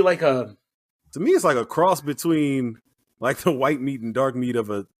it would be like to me it's like a cross between like the white meat and dark meat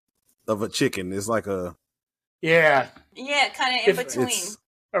of a chicken. It's like a kind of in between.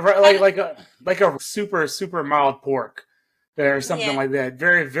 Like a super mild pork or something like that.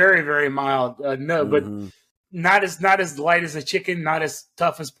 Very very very mild. But not as light as a chicken, not as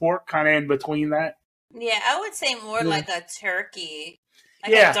tough as pork. Kind of in between that. Yeah, I would say more like a turkey.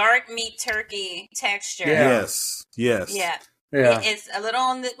 A dark meat turkey texture. Yes. Yeah. It's a little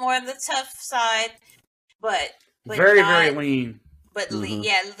on the more on the tough side, but very very lean. But lean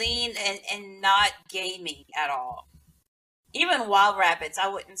and not gamey at all. Even wild rabbits, I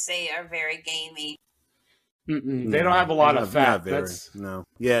wouldn't say are very gamey. They don't have a lot of fat. No.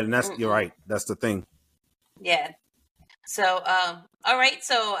 Yeah, and you're right. That's the thing. Yeah. So, all right.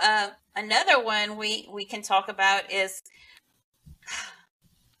 So, another one we can talk about is.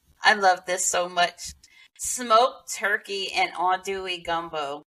 I love this so much. Smoked turkey and andouille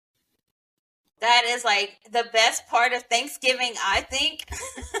gumbo. That is like the best part of Thanksgiving, I think.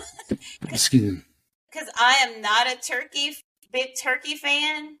 Excuse me. Because I am not a big turkey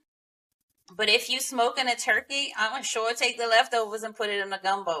fan. But if you smoking a turkey, I'm sure take the leftovers and put it in a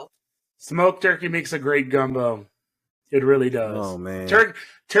gumbo. Smoked turkey makes a great gumbo. It really does. Oh man.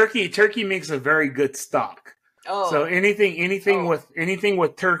 Turkey makes a very good stock. Oh. So anything with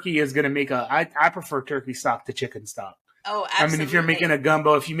turkey is going to make I prefer turkey stock to chicken stock. Oh, absolutely. I mean, if you're making a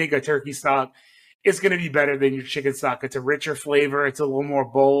gumbo, if you make a turkey stock, it's going to be better than your chicken stock. It's a richer flavor. It's a little more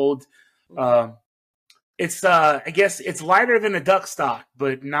bold. It's I guess it's lighter than a duck stock,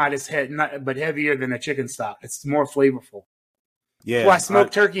 but but heavier than a chicken stock. It's more flavorful. Yeah. Why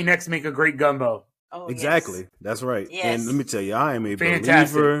smoked turkey next make a great gumbo. Oh, exactly. Yes. That's right. Yes. And let me tell you, I am a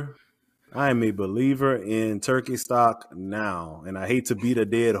believer in turkey stock now. And I hate to beat a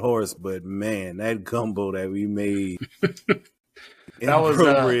dead horse, but man, that gumbo that we made that was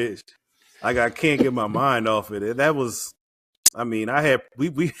I can't get my mind off of it. That was, I mean,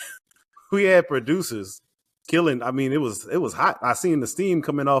 we had producers killing. I mean, it was hot. I seen the steam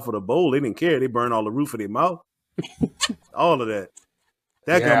coming off of the bowl. They didn't care. They burned all the roof of their mouth. All of that.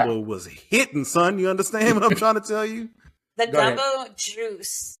 That gumbo was hitting, son. You understand what I'm trying to tell you? The gumbo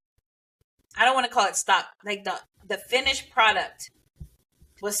juice. I don't want to call it stock. Like the finished product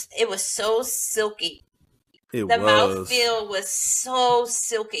was so silky. The mouthfeel was so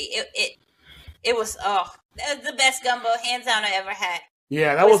silky. It was that was the best gumbo hands down I ever had.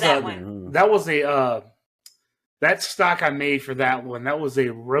 Yeah, that stock I made for that one. That was a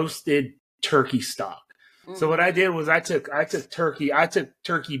roasted turkey stock. Mm-hmm. So what I did was I took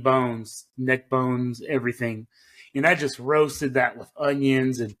turkey bones, neck bones, everything, and I just roasted that with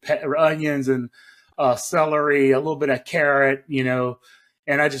onions and celery, a little bit of carrot,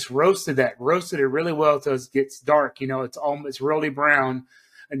 and I just roasted it really well till it gets dark. It's really brown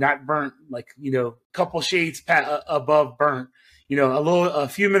and not burnt, like, a couple shades above burnt. A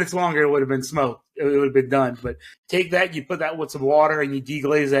few minutes longer, it would have been smoked. It would have been done. But take that, you put that with some water, and you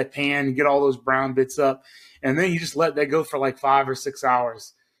deglaze that pan and get all those brown bits up. And then you just let that go for like 5 or 6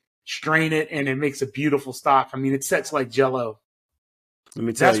 hours. Strain it, and it makes a beautiful stock. I mean, it sets like Jell-O. Let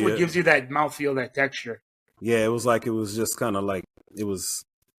me tell you. That's what gives you that mouthfeel, that texture. Yeah, it was just kind of like, it was,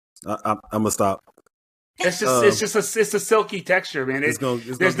 I'm going to stop. It's a silky texture, man. It's gonna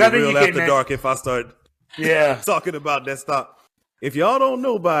be real after dark if I start talking about that stock. If y'all don't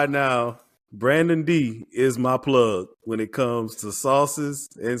know by now, Brandon D is my plug when it comes to sauces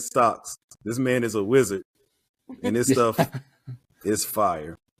and stocks. This man is a wizard, and this stuff is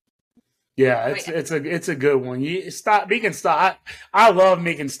fire. Yeah, it's a good one. Making stock. I love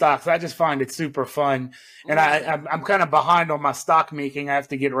making stocks. I just find it super fun, and I'm kind of behind on my stock making. I have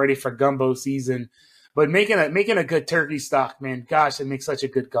to get ready for gumbo season, but making a good turkey stock, man, gosh, it makes such a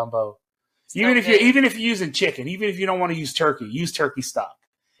good gumbo. Even if you're using chicken, even if you don't want to use turkey stock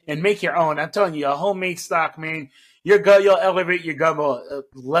and make your own. I'm telling you, a homemade stock, man, you'll elevate your gumbo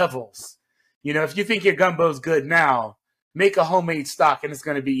levels. If you think your gumbo is good now, make a homemade stock and it's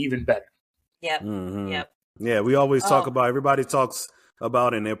going to be even better. Yep. Mm-hmm. Yep. Yeah, we always talk about, everybody talks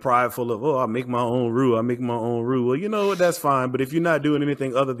about, and they're prideful of, I make my own roux. Well, you know what? That's fine. But if you're not doing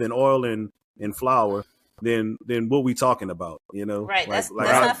anything other than oil and flour, then what we talking about? Right. That's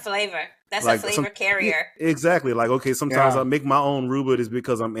not flavor. That's like a flavor carrier. Exactly. Like, okay, sometimes I make my own roux, but it's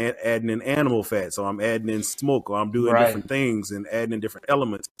because I'm adding in animal fat. So I'm adding in smoke, or I'm doing different things and adding in different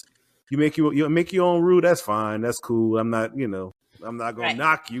elements. You make your own roux. That's fine. That's cool. I'm not going to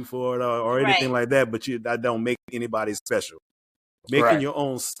knock you for it or anything like that, but I don't make anybody special. Making your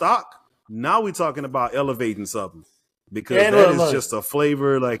own stock. Now we're talking about elevating something, because that is just a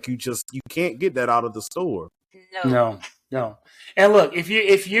flavor. Like, you can't get that out of the store. No. And look, if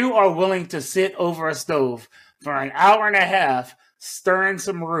you are willing to sit over a stove for an hour and a half stirring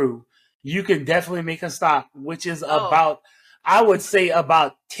some roux, you can definitely make a stock, which is I would say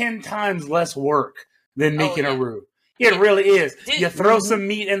about 10 times less work than making a roux. It really is. Dude, you throw some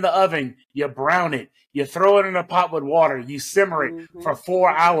meat in the oven, you brown it, you throw it in a pot with water, you simmer it for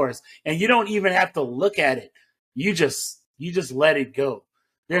 4 hours, and you don't even have to look at it. You just let it go.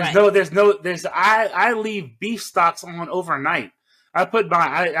 I leave beef stocks on overnight.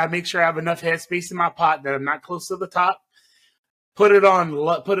 I make sure I have enough headspace in my pot that I'm not close to the top. Put it on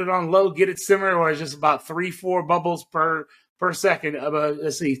low, get it simmer, or it's just about 3-4 bubbles per second.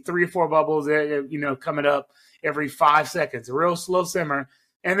 Let's see, 3 or 4 bubbles, coming up every 5 seconds. A real slow simmer,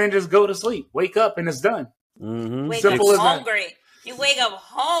 and then just go to sleep. Wake up, and it's done. Mm-hmm. Wake up hungry. You wake up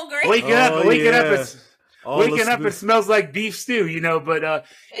hungry. Waking up, it smells like beef stew, but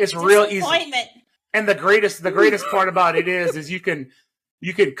it's real easy. And the greatest part about it is you can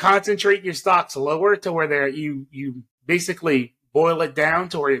concentrate your stocks lower to where you basically boil it down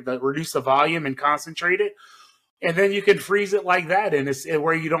to reduce the volume and concentrate it. And then you can freeze it like that, and it's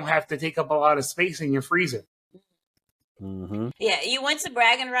where you don't have to take up a lot of space in your freezer. Mm-hmm. Yeah, you went to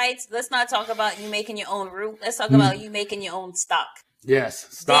bragging rights. Let's not talk about you making your own roux. Let's talk about you making your own stock.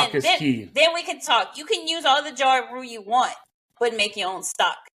 Yes, stock is key. Then we can talk. You can use all the jarred roux you want, but make your own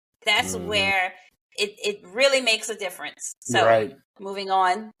stock. That's where it really makes a difference. So, moving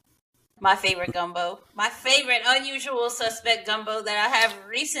on. My favorite gumbo. My favorite unusual suspect gumbo that I have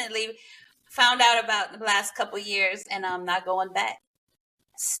recently found out about in the last couple years, and I'm not going back.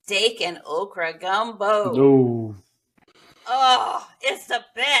 Steak and okra gumbo. Ooh. Oh, it's the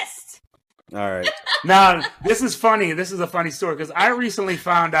best. All right. Now, this is funny. This is a funny story, because I recently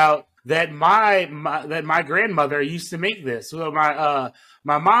found out that my grandmother used to make this. So my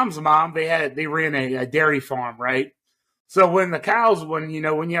mom's mom, they ran a dairy farm, right? So when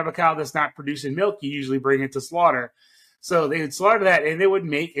you have a cow that's not producing milk, you usually bring it to slaughter. So they would slaughter that,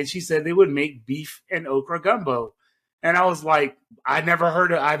 and she said they would make beef and okra gumbo. And I was like, I've never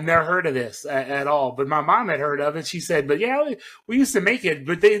heard of this at all. But my mom had heard of it. She said, but yeah, we used to make it.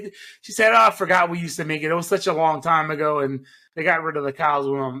 But she said, I forgot we used to make it. It was such a long time ago, and they got rid of the cows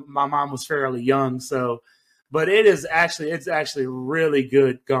when my mom was fairly young. So, but it's actually really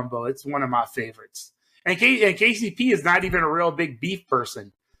good gumbo. It's one of my favorites. And KCP is not even a real big beef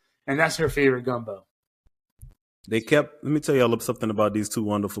person, and that's her favorite gumbo. Let me tell y'all something about these two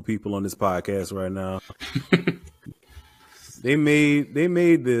wonderful people on this podcast right now. They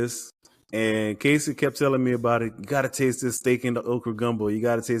made this, and Casey kept telling me about it. You got to taste this steak and the okra gumbo. You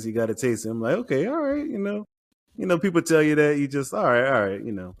got to taste it. You got to taste it. I'm like, okay, all right, you know, people tell you that, you just, all right,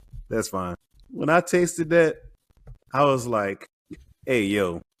 you know, that's fine. When I tasted that, I was like, hey,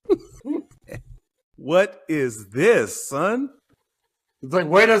 yo, what is this, son? It's like,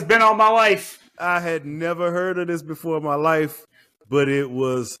 where has been all my life? I had never heard of this before in my life, but it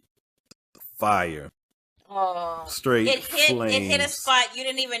was fire. Oh, straight flames. It hit a spot you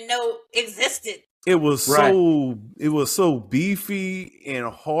didn't even know existed. It was so beefy and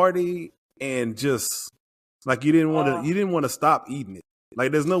hearty, and just like you didn't want to stop eating it.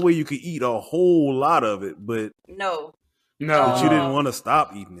 Like there's no way you could eat a whole lot of it, but no, but you didn't want to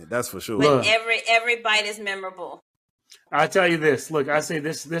stop eating it. That's for sure. But every bite is memorable. I tell you this. Look, I say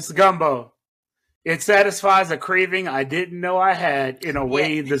this gumbo. It satisfies a craving I didn't know I had in a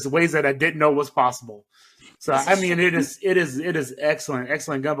way. There's ways that I didn't know was possible. So I mean, it is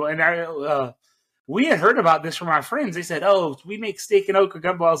excellent gumbo. And we had heard about this from our friends. They said, "Oh, we make steak and okra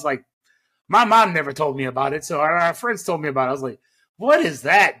gumbo." I was like, my mom never told me about it, so our friends told me about it. I was like, "What is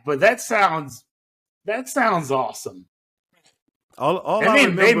that?" But that sounds awesome.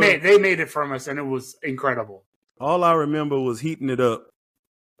 They made it from us, and it was incredible. All I remember was heating it up,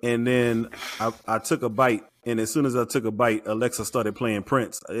 and then I took a bite, and as soon as I took a bite, Alexa started playing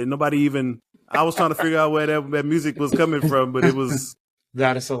Prince. I was trying to figure out where that music was coming from, but it was...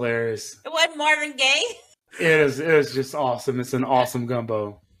 That is hilarious. It wasn't Marvin Gaye. It is just awesome. It's an awesome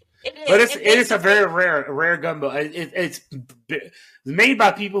gumbo. It is a very rare gumbo. It's made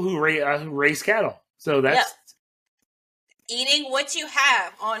by people who raise cattle. So that's... Eating what you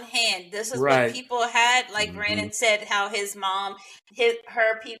have on hand. This is what people had. Like Brandon said, how his mom,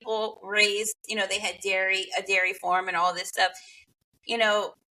 her people raised, they had a dairy farm and all this stuff.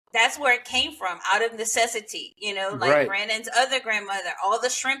 That's where it came from, out of necessity. Brandon's other grandmother, all the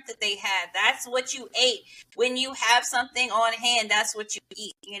shrimp that they had, that's what you ate. When you have something on hand, that's what you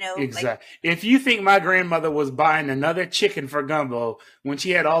eat, Exactly. If you think my grandmother was buying another chicken for gumbo when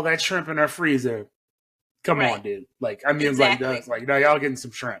she had all that shrimp in her freezer, come on, dude. Exactly. No, y'all getting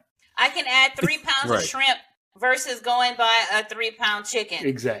some shrimp. I can add 3 pounds of shrimp versus going by a 3-pound chicken.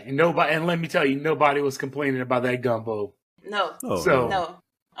 Exactly. And let me tell you, nobody was complaining about that gumbo. No. No.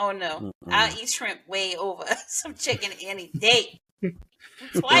 Oh, no. Mm-mm. I'll eat shrimp way over some chicken any day.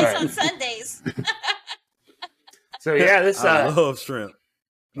 Twice on Sundays. So, this... I love shrimp.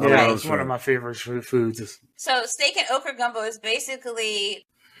 It's one of my favorite foods. So, steak and okra gumbo is basically...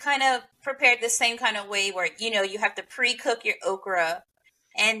 kind of prepared the same kind of way where, you have to pre-cook your okra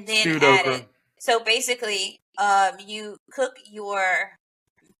and then stewed add okra. it. So basically, you cook your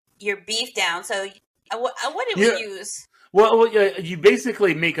beef down. So what did we use? Well, you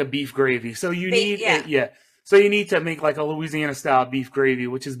basically make a beef gravy. So you need So you need to make like a Louisiana style beef gravy,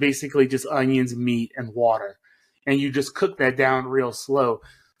 which is basically just onions, meat, and water. And you just cook that down real slow.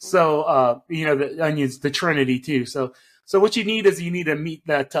 So, the onions, the Trinity too. So what you need is a meat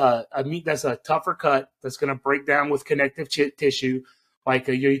that's a tougher cut that's going to break down with connective tissue. Like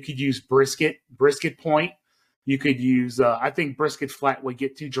you could use brisket point. You could use I think brisket flat would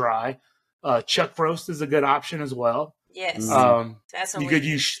get too dry. Chuck roast is a good option as well. Yes, you could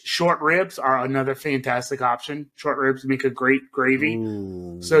use short ribs are another fantastic option. Short ribs make a great gravy.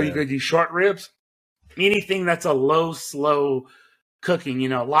 You could use short ribs. Anything that's a slow cooking, you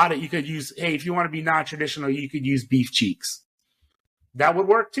could use, if you want to be non-traditional, you could use beef cheeks. That would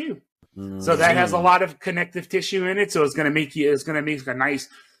work too. So that has a lot of connective tissue in it. So it's going to make a nice,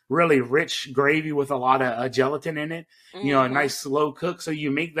 really rich gravy with a lot of gelatin in it, a nice slow cook. So you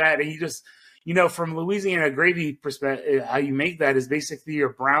make that and you just, from Louisiana gravy perspective, how you make that is basically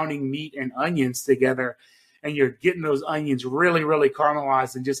you're browning meat and onions together and you're getting those onions really, really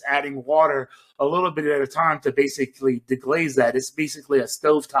caramelized and just adding water a little bit at a time to basically deglaze that. It's basically a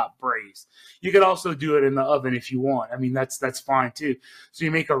stovetop braise. You could also do it in the oven if you want. I mean, that's fine too. So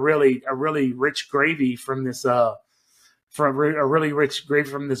you make a really rich gravy from this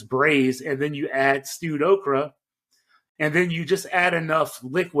from this braise, and then you add stewed okra, and then you just add enough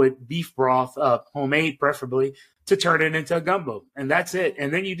liquid beef broth, homemade preferably, to turn it into a gumbo. And that's it.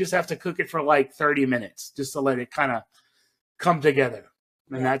 And then you just have to cook it for like 30 minutes just to let it kind of come together.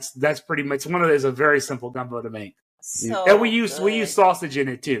 And that's pretty much it's a very simple gumbo to make. And we use sausage in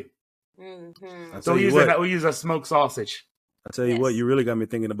it too. Mm-hmm. So we use a smoked sausage. I tell you what, you really got me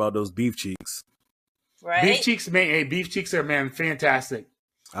thinking about those beef cheeks. Right? Beef cheeks are fantastic.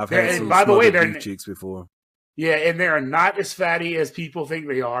 I've had some by the way, beef cheeks before. Yeah, and they are not as fatty as people think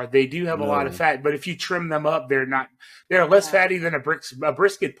they are. They do have a lot of fat, but if you trim them up, they're not. They're less fatty than a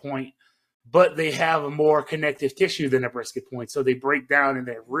brisket point, but they have a more connective tissue than a brisket point, so they break down and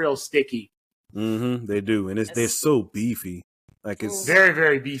they're real sticky. Mm-hmm, they do, and they're so beefy. Like it's very,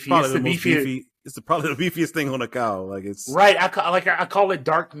 very beefy. It's the beefy. It's probably the beefiest thing on a cow. Like it's right. I call it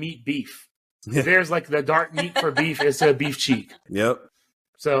dark meat beef. There's like the dark meat for beef is a beef cheek. Yep.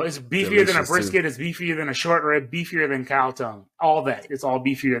 So it's beefier than a brisket. It's beefier than a short rib. Beefier than cow tongue. All that. It's all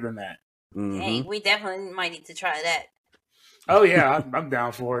beefier than that. Mm-hmm. Hey, we definitely might need to try that. Oh yeah, I'm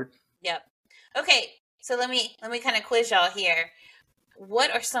down for it. Yep. Okay, so let me kind of quiz y'all here.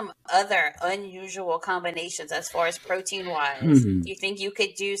 What are some other unusual combinations as far as protein wise? Do you think you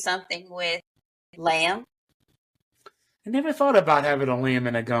could do something with lamb? I never thought about having a lamb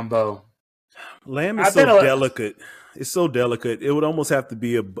in a gumbo. Lamb is so delicate. It's so delicate. It would almost have to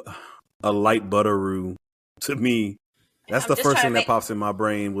be a light butter roux to me. That's the first thing that pops in my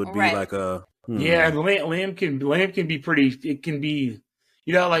brain would be like a yeah. Lamb can be pretty. It can be,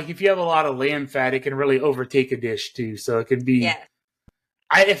 like if you have a lot of lamb fat, it can really overtake a dish too. So it can be. Yeah.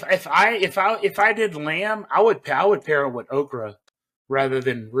 If I did lamb, I would pair it with okra rather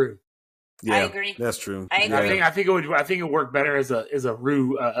than roux. Yeah, I agree. That's true. I agree. I think it would work better as a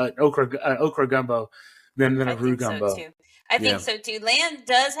roux okra gumbo than a roux gumbo. So too. I think so too. Lamb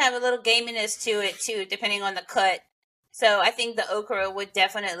does have a little gaminess to it too, depending on the cut. So I think the okra would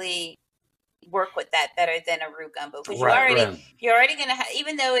definitely work with that better than a roux gumbo because you're already gonna have,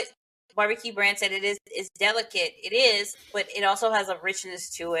 even though barbecue brand said it is delicate, it is, but it also has a richness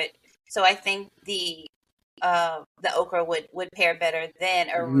to it. So I think the okra would pair better than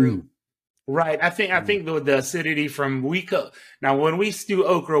a roux. Right. I think the acidity from now when we stew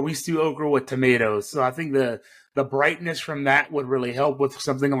okra with tomatoes. So I think the brightness from that would really help with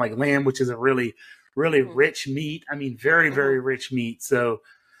something like lamb, which is a really, really rich meat. I mean, very, very rich meat. So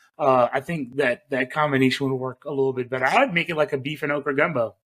I think that combination would work a little bit better. I'd make it like a beef and okra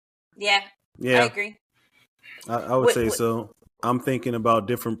gumbo. Yeah. I agree. I would say so. I'm thinking about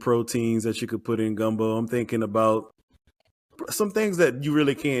different proteins that you could put in gumbo. I'm thinking about some things that you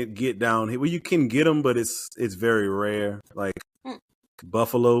really can't get down here. Well, you can get them, but it's very rare, like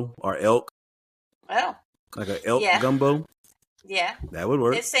buffalo or elk. Oh, like an elk gumbo. Yeah, that would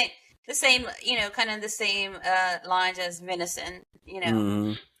work. It's the same, kind of the same lines as venison.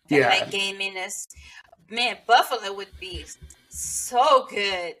 That gaminess. Man, buffalo would be so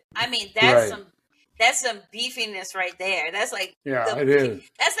good. I mean, that's some beefiness right there. That's like it is.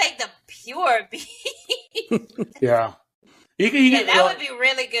 That's like the pure beef. Yeah. That would be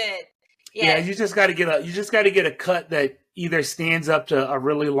really good. Yeah, you just got to get a cut that either stands up to a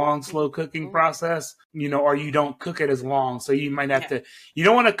really long, slow cooking process, or you don't cook it as long. So you might have to. You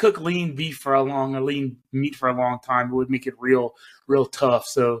don't want to cook lean meat for a long time. It would make it real tough.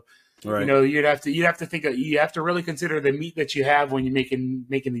 So you'd have to think you have to really consider the meat that you have when you're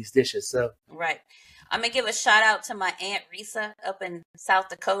making these dishes. So right, I'm gonna give a shout out to my Aunt Risa up in South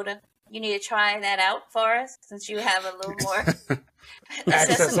Dakota. You need to try that out for us since you have a little more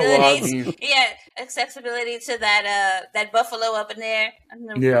accessibility. Accessibility to that buffalo up in there.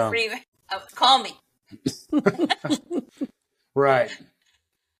 Call me. Right.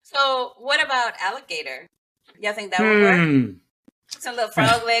 So, what about alligator? Y'all think that would work? Some little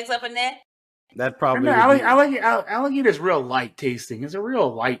frog legs up in there. That probably. Alligator is real light tasting. It's a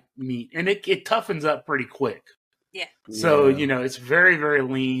real light meat, and it toughens up pretty quick. Yeah. So, it's very, very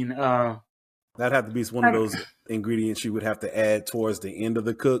lean. That'd have to be one of those ingredients you would have to add towards the end of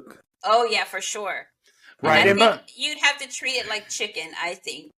the cook. Oh, yeah, for sure. Right. I think you'd have to treat it like chicken, I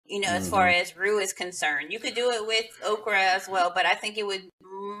think, as far as roux is concerned. You could do it with okra as well, but I think it would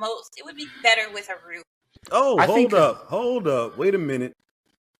be better with a roux. Oh, hold up. Wait a minute.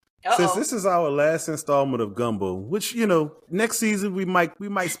 Since this is our last installment of Gumbo, which, next season we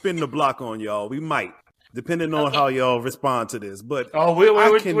might spin the block on y'all. We might. Depending on how y'all respond to this, but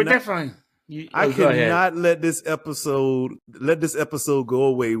we're definitely. I cannot let this episode go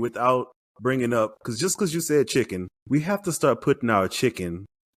away without bringing up because you said chicken, we have to start putting our chicken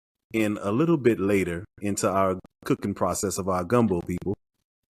in a little bit later into our cooking process of our gumbo. People,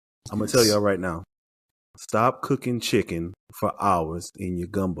 I'm gonna tell y'all right now, stop cooking chicken for hours in your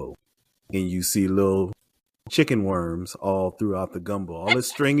gumbo, and you see little chicken worms all throughout the gumbo, all this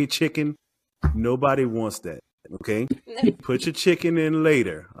stringy chicken. Nobody wants that, okay? Put your chicken in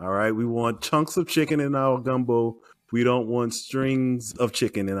later, all right? We want chunks of chicken in our gumbo. We don't want strings of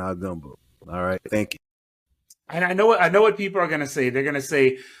chicken in our gumbo, all right? Thank you. And I know what people are going to say. They're going to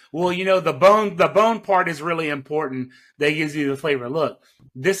say, well, the bone part is really important. That gives you the flavor. Look,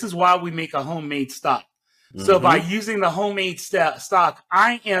 this is why we make a homemade stock. Mm-hmm. So by using the homemade stock,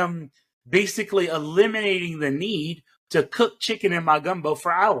 I am basically eliminating the need to cook chicken in my gumbo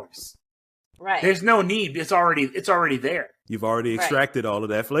for hours. Right. There's no need. It's already there. You've already extracted all of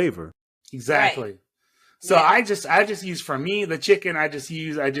that flavor. Exactly. Right. So I just use, for me, the chicken. I just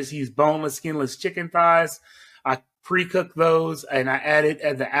use boneless, skinless chicken thighs. I pre-cook those and I add it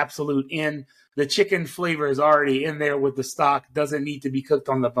at the absolute end. The chicken flavor is already in there with the stock. Doesn't need to be cooked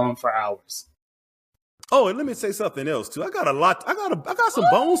on the bone for hours. Oh, and let me say something else too. I got some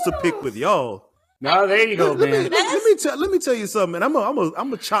bones to pick with y'all. No, there you go, man. Let me tell you something, man. I'm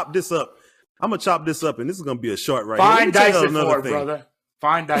gonna chop this up. I'm gonna chop this up, and this is gonna be a short right here. Fine dice it for it, brother.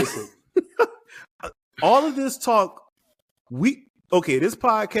 Fine dice it. All of this talk, this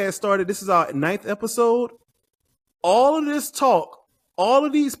podcast started. This is our 9th episode. All of this talk, all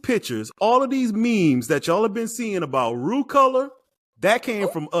of these pictures, all of these memes that y'all have been seeing about Roux color, that came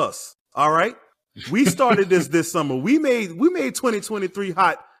from us. All right, we started this summer. We made 2023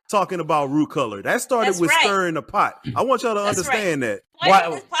 hot talking about Roux color. That started with stirring the pot. I want y'all to understand that. Why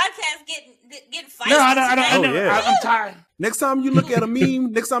this podcast getting feisty? No, I don't. I'm tired. Next time you look at a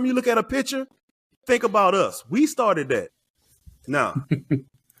meme, next time you look at a picture, think about us. We started that. Now,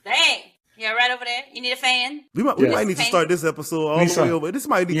 dang. Yeah, right over there. You need a fan? We might need to start this episode all the way over. This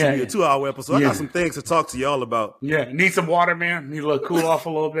might need to be a 2-hour episode. I got some things to talk to y'all about. Yeah, need some water, man. Need a cool off a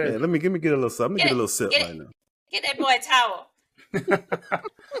little bit. Yeah, let me get a little something. Let me get a little sip right now. Get that boy a towel.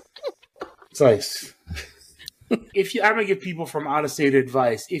 It's nice. I'm gonna give people from out of state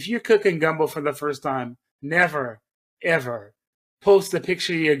advice. If you're cooking gumbo for the first time, never, ever post a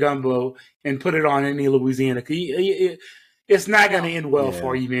picture of your gumbo and put it on any Louisiana. It's not gonna end well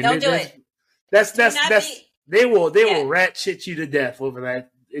for you, man. Don't do it. They will rat shit you to death over that.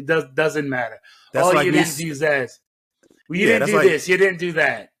 It doesn't matter. All you need to do is ask. Well, you didn't do this. You didn't do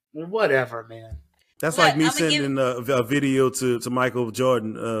that. Whatever, man. That's like me sending a video to Michael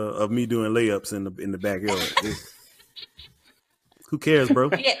Jordan of me doing layups in the backyard. Who cares, bro?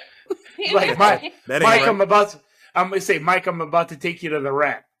 Yeah. Like Mike, I'm gonna say, Mike, I'm about to take you to the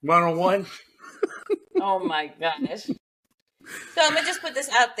rack. 1-on-1. Oh my gosh. So I'm gonna just put this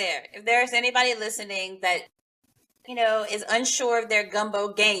out there. If there's anybody listening that, is unsure of their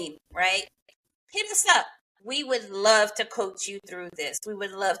gumbo game, right? Hit us up. We would love to coach you through this. We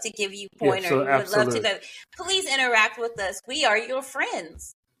would love to give you pointers. We would love to. Please interact with us. We are your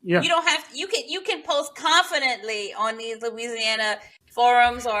friends. Yeah. You don't have. You can post confidently on these Louisiana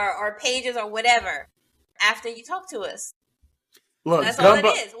forums or pages or whatever after you talk to us. Look, that's all it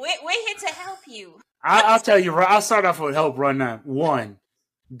is. We're here to help you. I'll tell you. I'll start off with help right now. 1,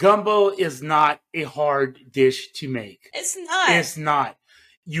 gumbo is not a hard dish to make. It's not. It's not.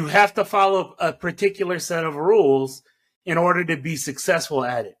 You have to follow a particular set of rules in order to be successful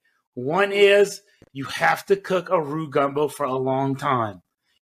at it. One is you have to cook a roux gumbo for a long time.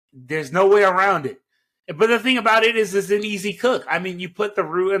 There's no way around it. But the thing about it is it's an easy cook. I mean, you put the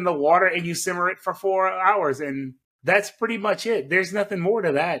roux in the water and you simmer it for 4 hours, and that's pretty much it. There's nothing more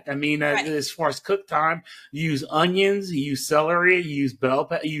to that. I mean, as far as cook time, you use onions, you use celery, you use bell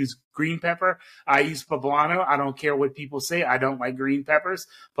pepper, you use green pepper. I use poblano. I don't care what people say. I don't like green peppers.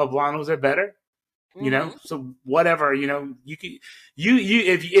 Poblanos are better. Mm-hmm. So whatever, you can,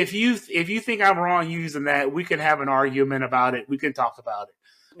 if you think I'm wrong using that, we can have an argument about it. We can talk about it,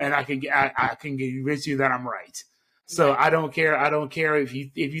 and I can convince you that I'm right. So I don't care. I don't care if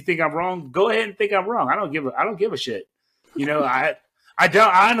you think I'm wrong. Go ahead and think I'm wrong. I don't give a shit. I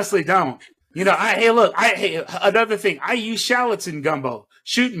honestly don't. Another thing. I use shallots in gumbo.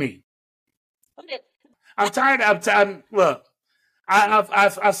 Shoot me. I'm tired. Look,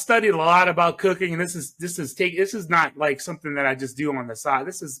 I've studied a lot about cooking, and this is not like something that I just do on the side.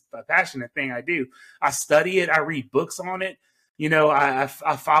 This is a passionate thing I do. I study it. I read books on it. I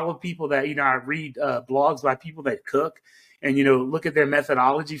follow people that, I read blogs by people that cook and, look at their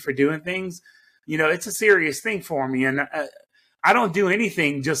methodology for doing things. It's a serious thing for me. And I don't do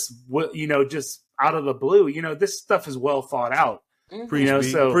anything just out of the blue. This stuff is well thought out.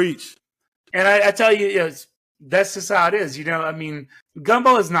 Mm-hmm. Preach. And I tell you, that's just how it is.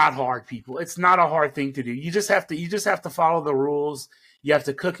 Gumbo is not hard, people. It's not a hard thing to do. You just have to follow the rules. You have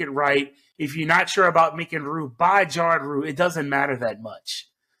to cook it right. If you're not sure about making roux, buy jarred roux. It doesn't matter that much.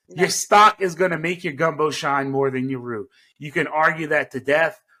 No. Your stock is going to make your gumbo shine more than your roux. You can argue that to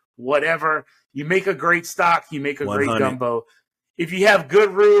death, whatever. You make a great stock, you make a 100. Great gumbo. If you have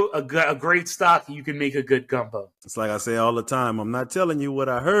good roux, a great stock, you can make a good gumbo. It's like I say all the time. I'm not telling you what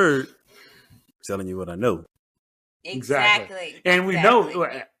I heard. I'm telling you what I know. Exactly. And we know,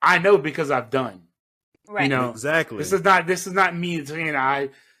 I know because I've done. Right. You know, exactly. This is not me saying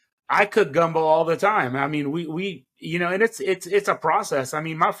I cook gumbo all the time. I mean, we you know, and it's a process. I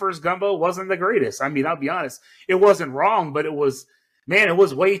mean, my first gumbo wasn't the greatest. I mean, I'll be honest, it wasn't wrong, but it was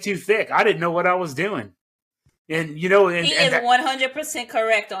way too thick. I didn't know what I was doing. And you know, he is 100%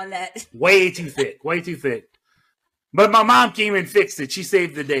 correct on that. Way too thick. But my mom came and fixed it. She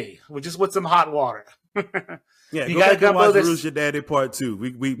saved the day, just with some hot water. Yeah, you got to watch Roux Your Daddy Part 2.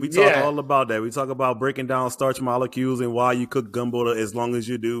 We talk all about that. We talk about breaking down starch molecules and why you cook gumbo as long as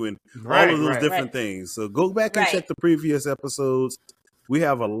you do, and all of those different things. So go back and check the previous episodes. We'll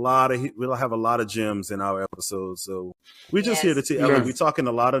have a lot of gems in our episodes. So we're just here to tell you, we're talking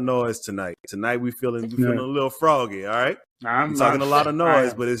a lot of noise tonight. Tonight we're feeling a little froggy. All right, we're talking a lot of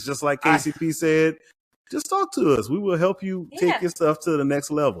noise, but it's just like KCP said. Just talk to us. We will help you take your stuff to the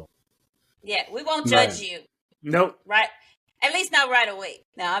next level. Yeah, we won't judge you. Nope. Right. At least not right away.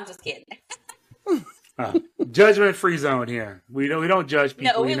 No, I'm just kidding. Judgment-free zone here. We don't judge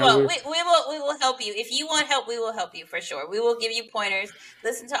people. No, we won't. We will help you. If you want help, we will help you for sure. We will give you pointers.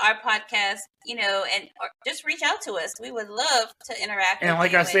 Listen to our podcast, you know, or just reach out to us. We would love to interact. And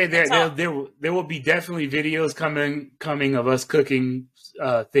like I said, there will be definitely videos coming of us cooking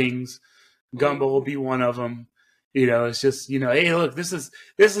things. Gumbo will be one of them. You know, it's just, you know, hey, look, this is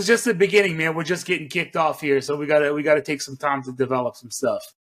just the beginning, man. We're just getting kicked off here, so we gotta take some time to develop some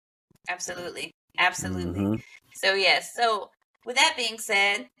stuff. Absolutely. So yes. So with that being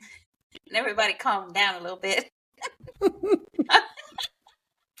said, and everybody calm down a little bit.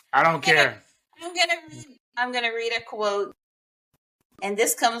 I don't care. I'm gonna read a quote, and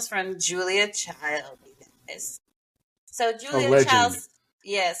this comes from Julia Child. So Julia Child,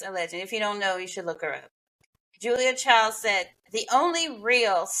 yes, a legend. If you don't know, you should look her up. Julia Child said, "The only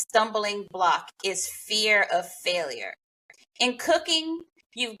real stumbling block is fear of failure. In cooking,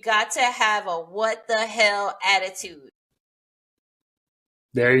 you've got to have a what the hell attitude."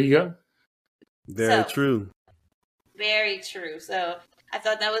 There you go. Very true. Very true. So I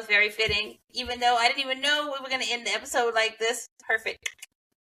thought that was very fitting, even though I didn't even know we were going to end the episode like this. Perfect.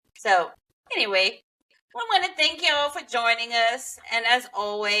 So anyway, we want to thank you all for joining us. And as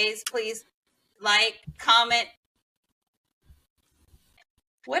always, please like, comment.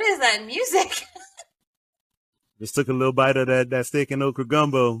 What is that music? Just took a little bite of that steak and okra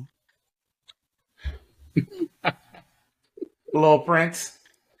gumbo. Little Prince.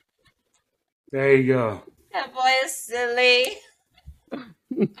 There you go. That boy is silly. All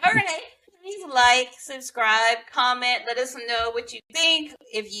right. Please like, subscribe, comment. Let us know what you think.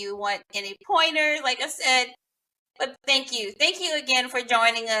 If you want any pointers, like I said. But thank you. Thank you again for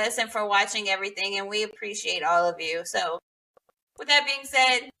joining us and for watching everything. And we appreciate all of you. So with that being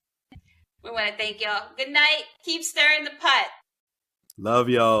said, we want to thank y'all. Good night. Keep stirring the pot. Love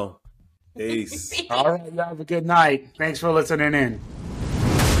y'all. Peace. All right. Y'all have a good night. Thanks for listening in.